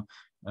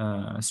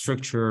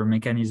structure,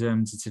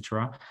 mechanisms,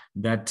 etc.,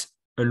 that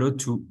allow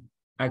to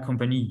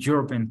accompany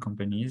European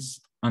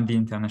companies on the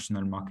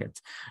international market.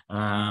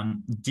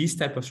 This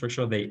type of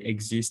structure, they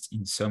exist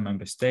in some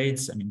member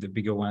states. I mean, the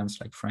bigger ones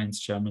like France,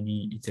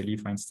 Germany, Italy,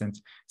 for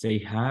instance, they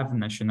have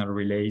national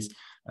relays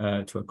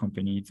to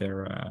accompany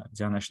their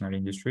national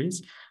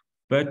industries.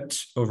 But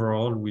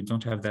overall, we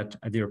don't have that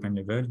at the European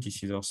level.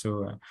 This is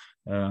also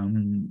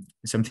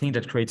something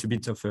that creates a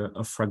bit of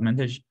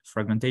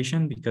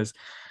fragmentation, because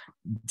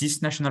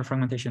this national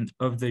fragmentation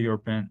of the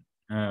European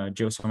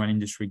geothermal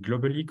industry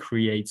globally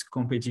creates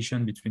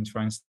competition between, for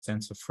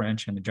instance, a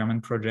French and a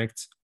German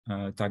project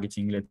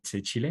targeting, let's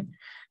say, Chile.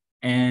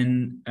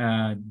 And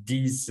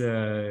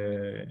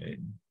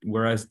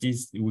whereas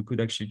we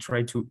could actually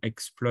try to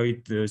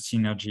exploit the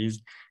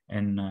synergies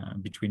and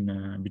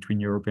between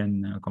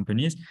European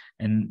companies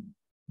and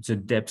the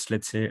depths,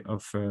 let's say,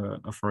 of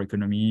our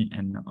economy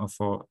and of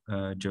our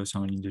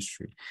geothermal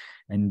industry.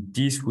 And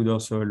this would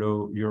also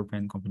allow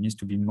European companies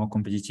to be more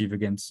competitive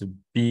against the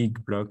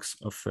big blocks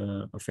of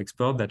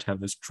export that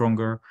have a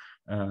stronger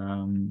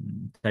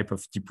type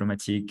of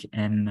diplomatic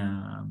and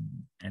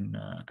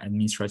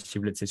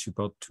administrative, let's say,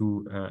 support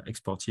to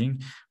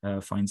exporting.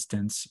 For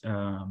instance,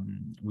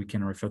 we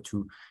can refer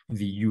to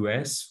the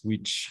US,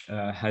 which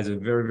has a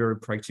very, very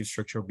proactive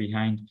structure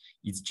behind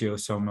its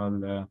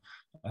geothermal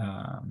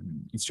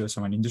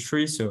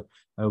industry. So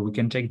we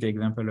can take the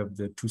example of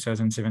the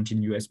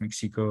 2017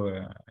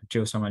 US-Mexico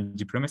geothermal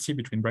diplomacy,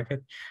 between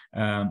brackets,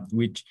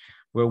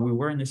 where we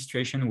were in a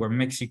situation where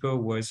Mexico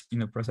was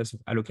in a process of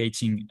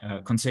allocating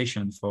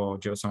concession for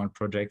geothermal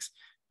projects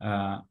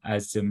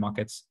as the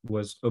market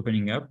was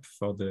opening up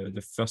for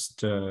the first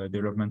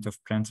development of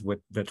plants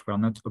that were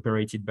not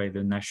operated by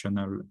the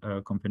national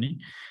company.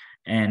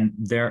 And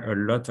there a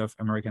lot of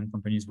American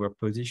companies were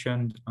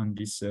positioned on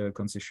this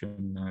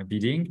concession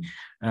bidding.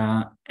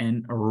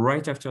 And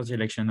right after the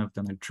election of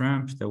Donald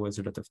Trump, there was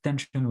a lot of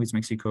tension with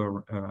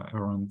Mexico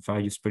around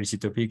various policy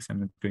topics. I'm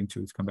not going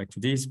to come back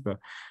to this, but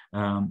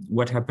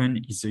what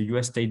happened is the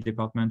US State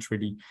Department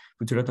really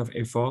put a lot of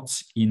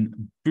efforts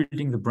in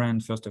building the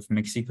brand first of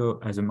Mexico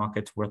as a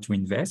market where to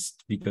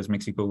invest, because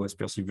Mexico was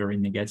perceived very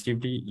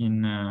negatively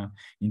in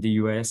the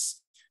US.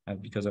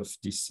 Because of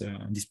this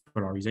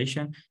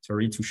polarization. So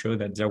really to show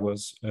that there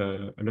was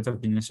a lot of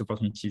business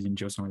opportunities in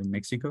geothermal in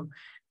Mexico,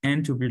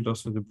 and to build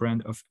also the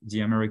brand of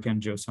the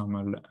American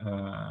geothermal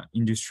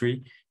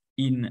industry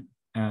in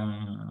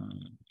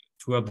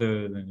toward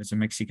the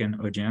Mexican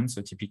audience,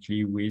 so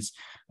typically with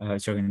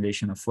the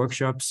organization of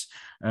workshops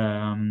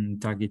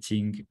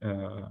targeting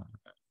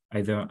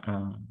either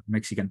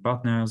Mexican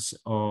partners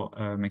or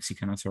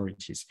Mexican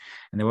authorities.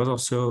 And there was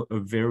also a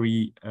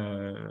very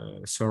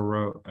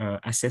thorough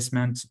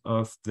assessment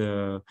of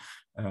the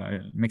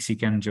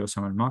Mexican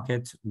geothermal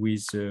market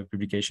with the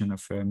publication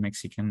of a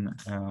Mexican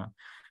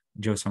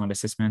geothermal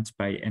assessment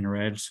by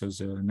NREL, so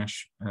the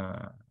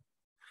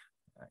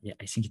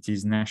I think it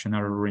is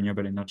National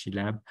Renewable Energy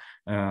Lab,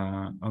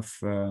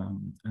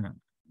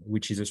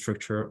 which is a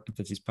structure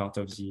that is part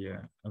of the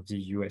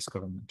US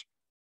government.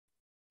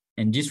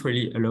 And this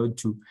really allowed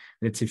to,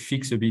 let's say,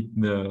 fix a bit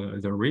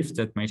the rift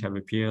that might have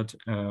appeared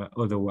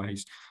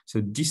otherwise.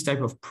 So this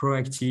type of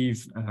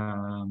proactive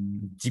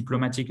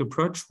diplomatic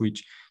approach,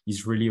 which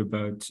is really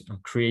about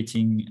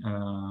creating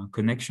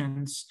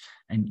connections,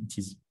 and it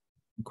is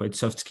quite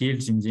soft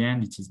skills in the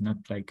end. It is not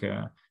like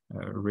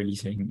really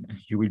saying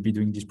you will be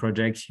doing this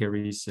project, here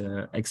is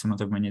X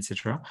amount of money,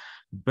 etc.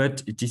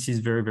 But this is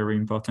very, very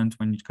important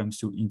when it comes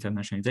to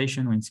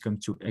internationalization, when it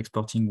comes to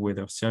exporting,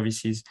 whether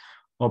services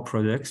or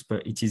products,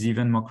 but it is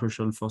even more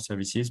crucial for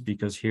services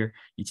because here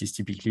it is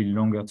typically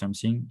longer term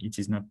thing. It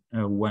is not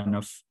a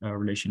one-off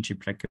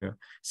relationship like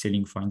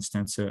selling, for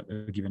instance, a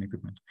given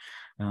equipment.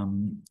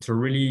 So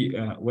really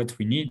what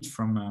we need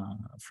from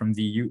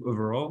the EU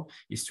overall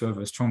is to have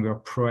a stronger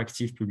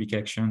proactive public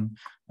action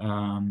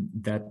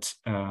that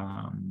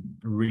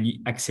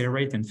really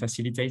accelerate and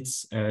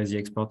facilitates the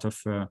export of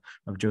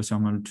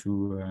geothermal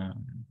to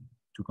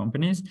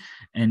companies.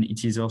 And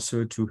it is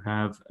also to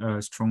have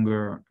a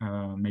stronger,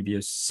 maybe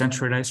a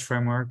centralized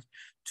framework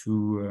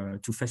to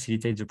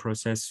facilitate the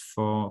process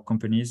for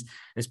companies,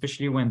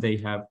 especially when they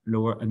have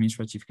lower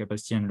administrative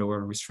capacity and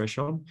lower risk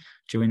threshold.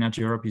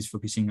 Geo-Energy Europe is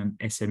focusing on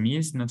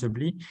SMEs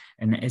notably,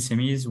 and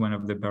SMEs, one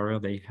of the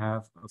barriers they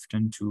have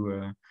often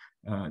to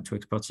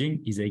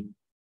exporting is they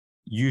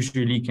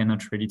usually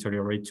cannot really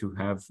tolerate to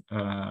have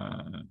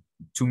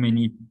too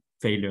many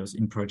failures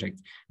in project.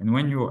 And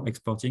when you're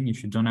exporting,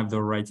 if you don't have the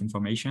right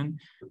information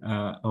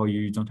or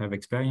you don't have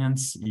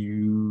experience,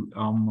 you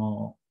are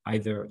more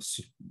either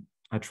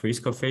at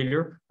risk of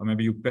failure, or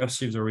maybe you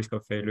perceive the risk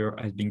of failure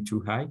as being too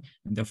high,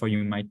 and therefore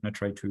you might not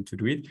try to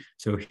do it.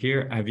 So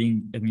here,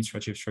 having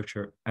administrative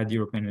structure at the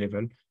European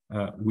level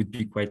would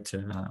be quite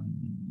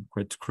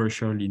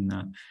crucial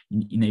in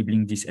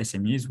enabling these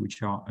SMEs,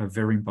 which are a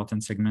very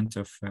important segment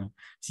of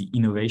the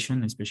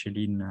innovation,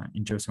 especially in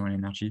geothermal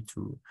energy,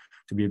 to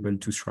be able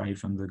to thrive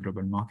on the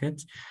global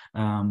market.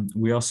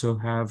 We also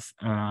have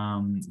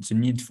the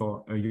need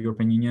for a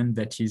European Union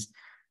that is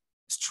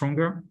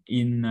stronger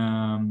in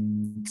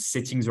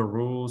setting the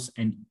rules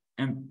and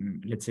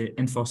let's say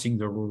enforcing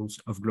the rules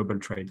of global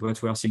trade.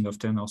 What we are seeing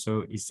often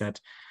also is that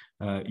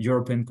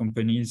European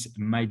companies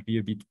might be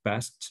a bit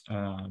passed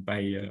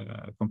by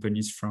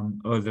companies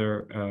from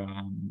other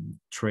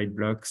trade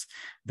blocs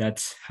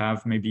that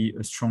have maybe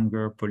a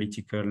stronger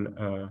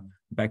political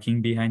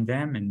backing behind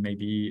them and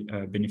maybe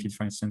benefit,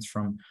 for instance,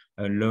 from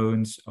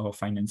loans or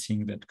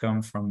financing that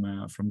come from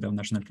their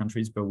national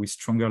countries, but with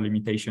stronger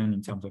limitation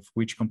in terms of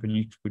which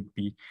company would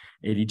be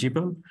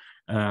eligible.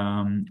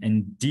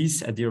 And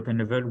this at the European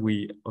level,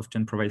 we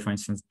often provide, for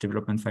instance,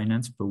 development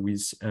finance, but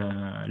with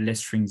less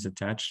strings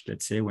attached,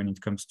 let's say, when it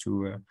comes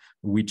to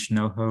which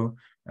know-how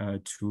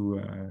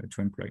to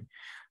employ.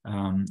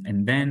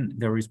 And then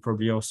there is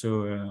probably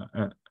also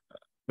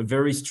a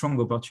very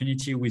strong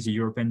opportunity with the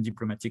European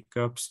diplomatic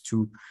corps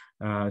to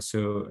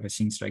so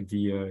things like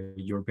the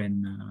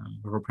European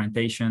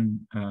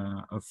representation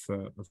of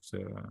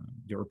the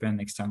European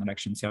External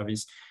Action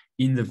Service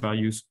in the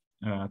various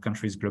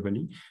countries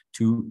globally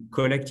to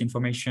collect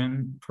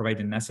information,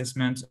 provide an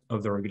assessment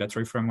of the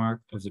regulatory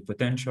framework, of the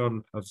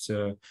potential, of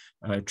the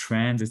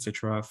trends,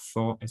 etc.,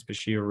 for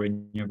especially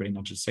renewable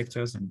energy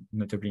sectors, and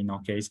notably in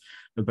our case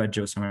about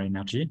geothermal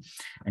energy.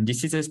 And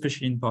this is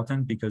especially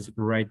important because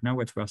right now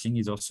what we're seeing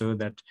is also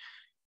that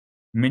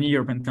many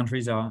European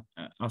countries are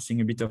seeing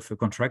a bit of a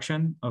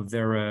contraction of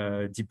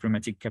their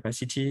diplomatic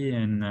capacity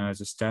and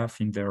the staff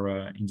in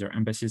their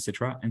embassies,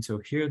 etc. And so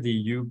here the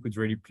EU could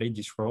really play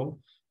this role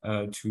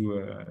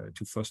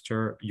to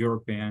foster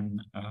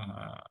European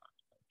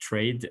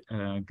trade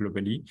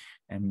globally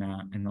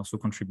and also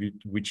contribute,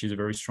 which is a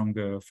very strong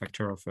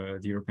factor of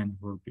the European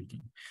world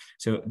building.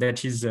 So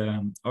that is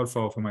all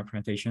for my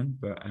presentation,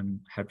 but I'm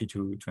happy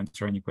to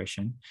answer any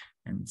question,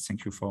 and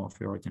thank you for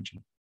your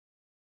attention.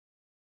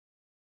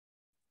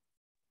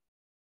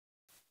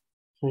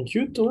 Thank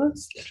you,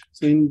 Thomas.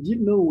 So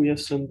indeed, now we have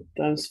some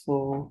time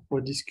for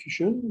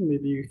discussion,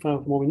 maybe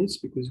 5 more minutes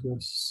because we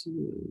have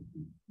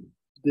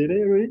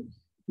delay already.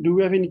 Do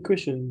we have any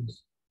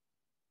questions?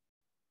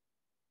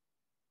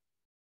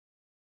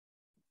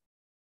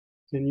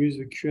 You can use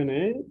the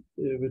Q&A,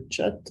 the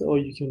chat, or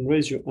you can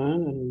raise your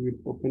hand and we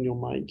will open your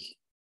mic.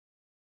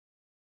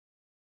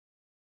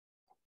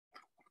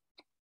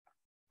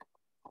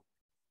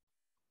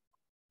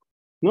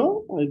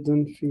 No, I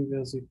don't think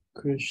there's a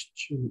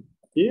question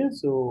here,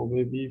 so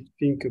maybe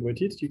think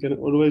about it. You can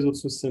always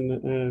also send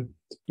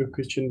your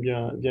question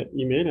via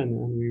email, and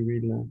we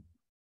will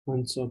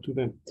answer to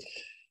them.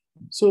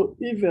 So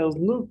if there's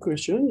no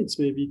question, it's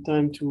maybe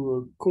time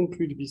to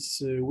conclude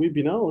this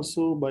webinar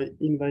also by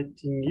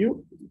inviting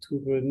you to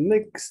the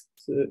next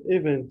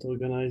event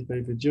organized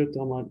by the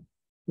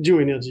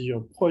Geo-Energy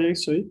project,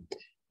 sorry.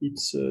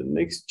 It's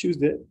next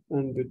Tuesday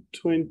on the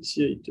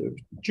 28th of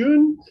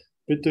June.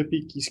 The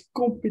topic is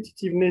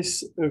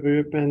competitiveness of the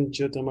European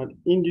geothermal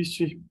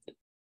industry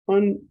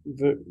on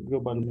the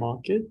global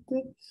market.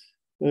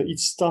 It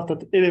starts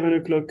at 11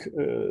 o'clock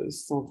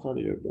Central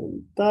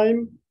European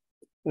time.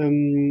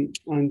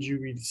 And you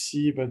will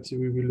see that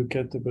we will look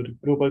at about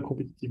global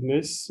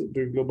competitiveness,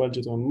 the global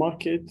geothermal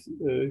market,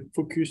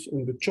 focus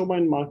on the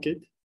turbine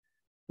market,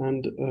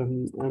 and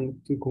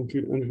to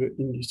conclude on the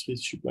industry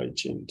supply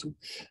chain too.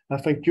 I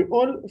thank you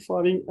all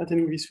for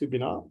attending this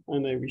webinar,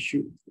 and I wish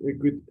you a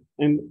good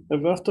end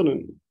of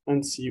afternoon,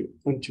 and see you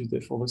on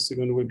Tuesday for the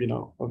second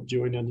webinar of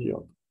Geo-Energy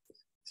Europe.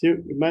 See you,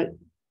 goodbye.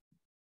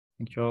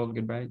 Thank you all,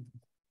 goodbye.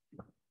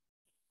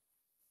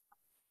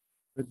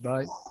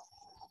 Goodbye.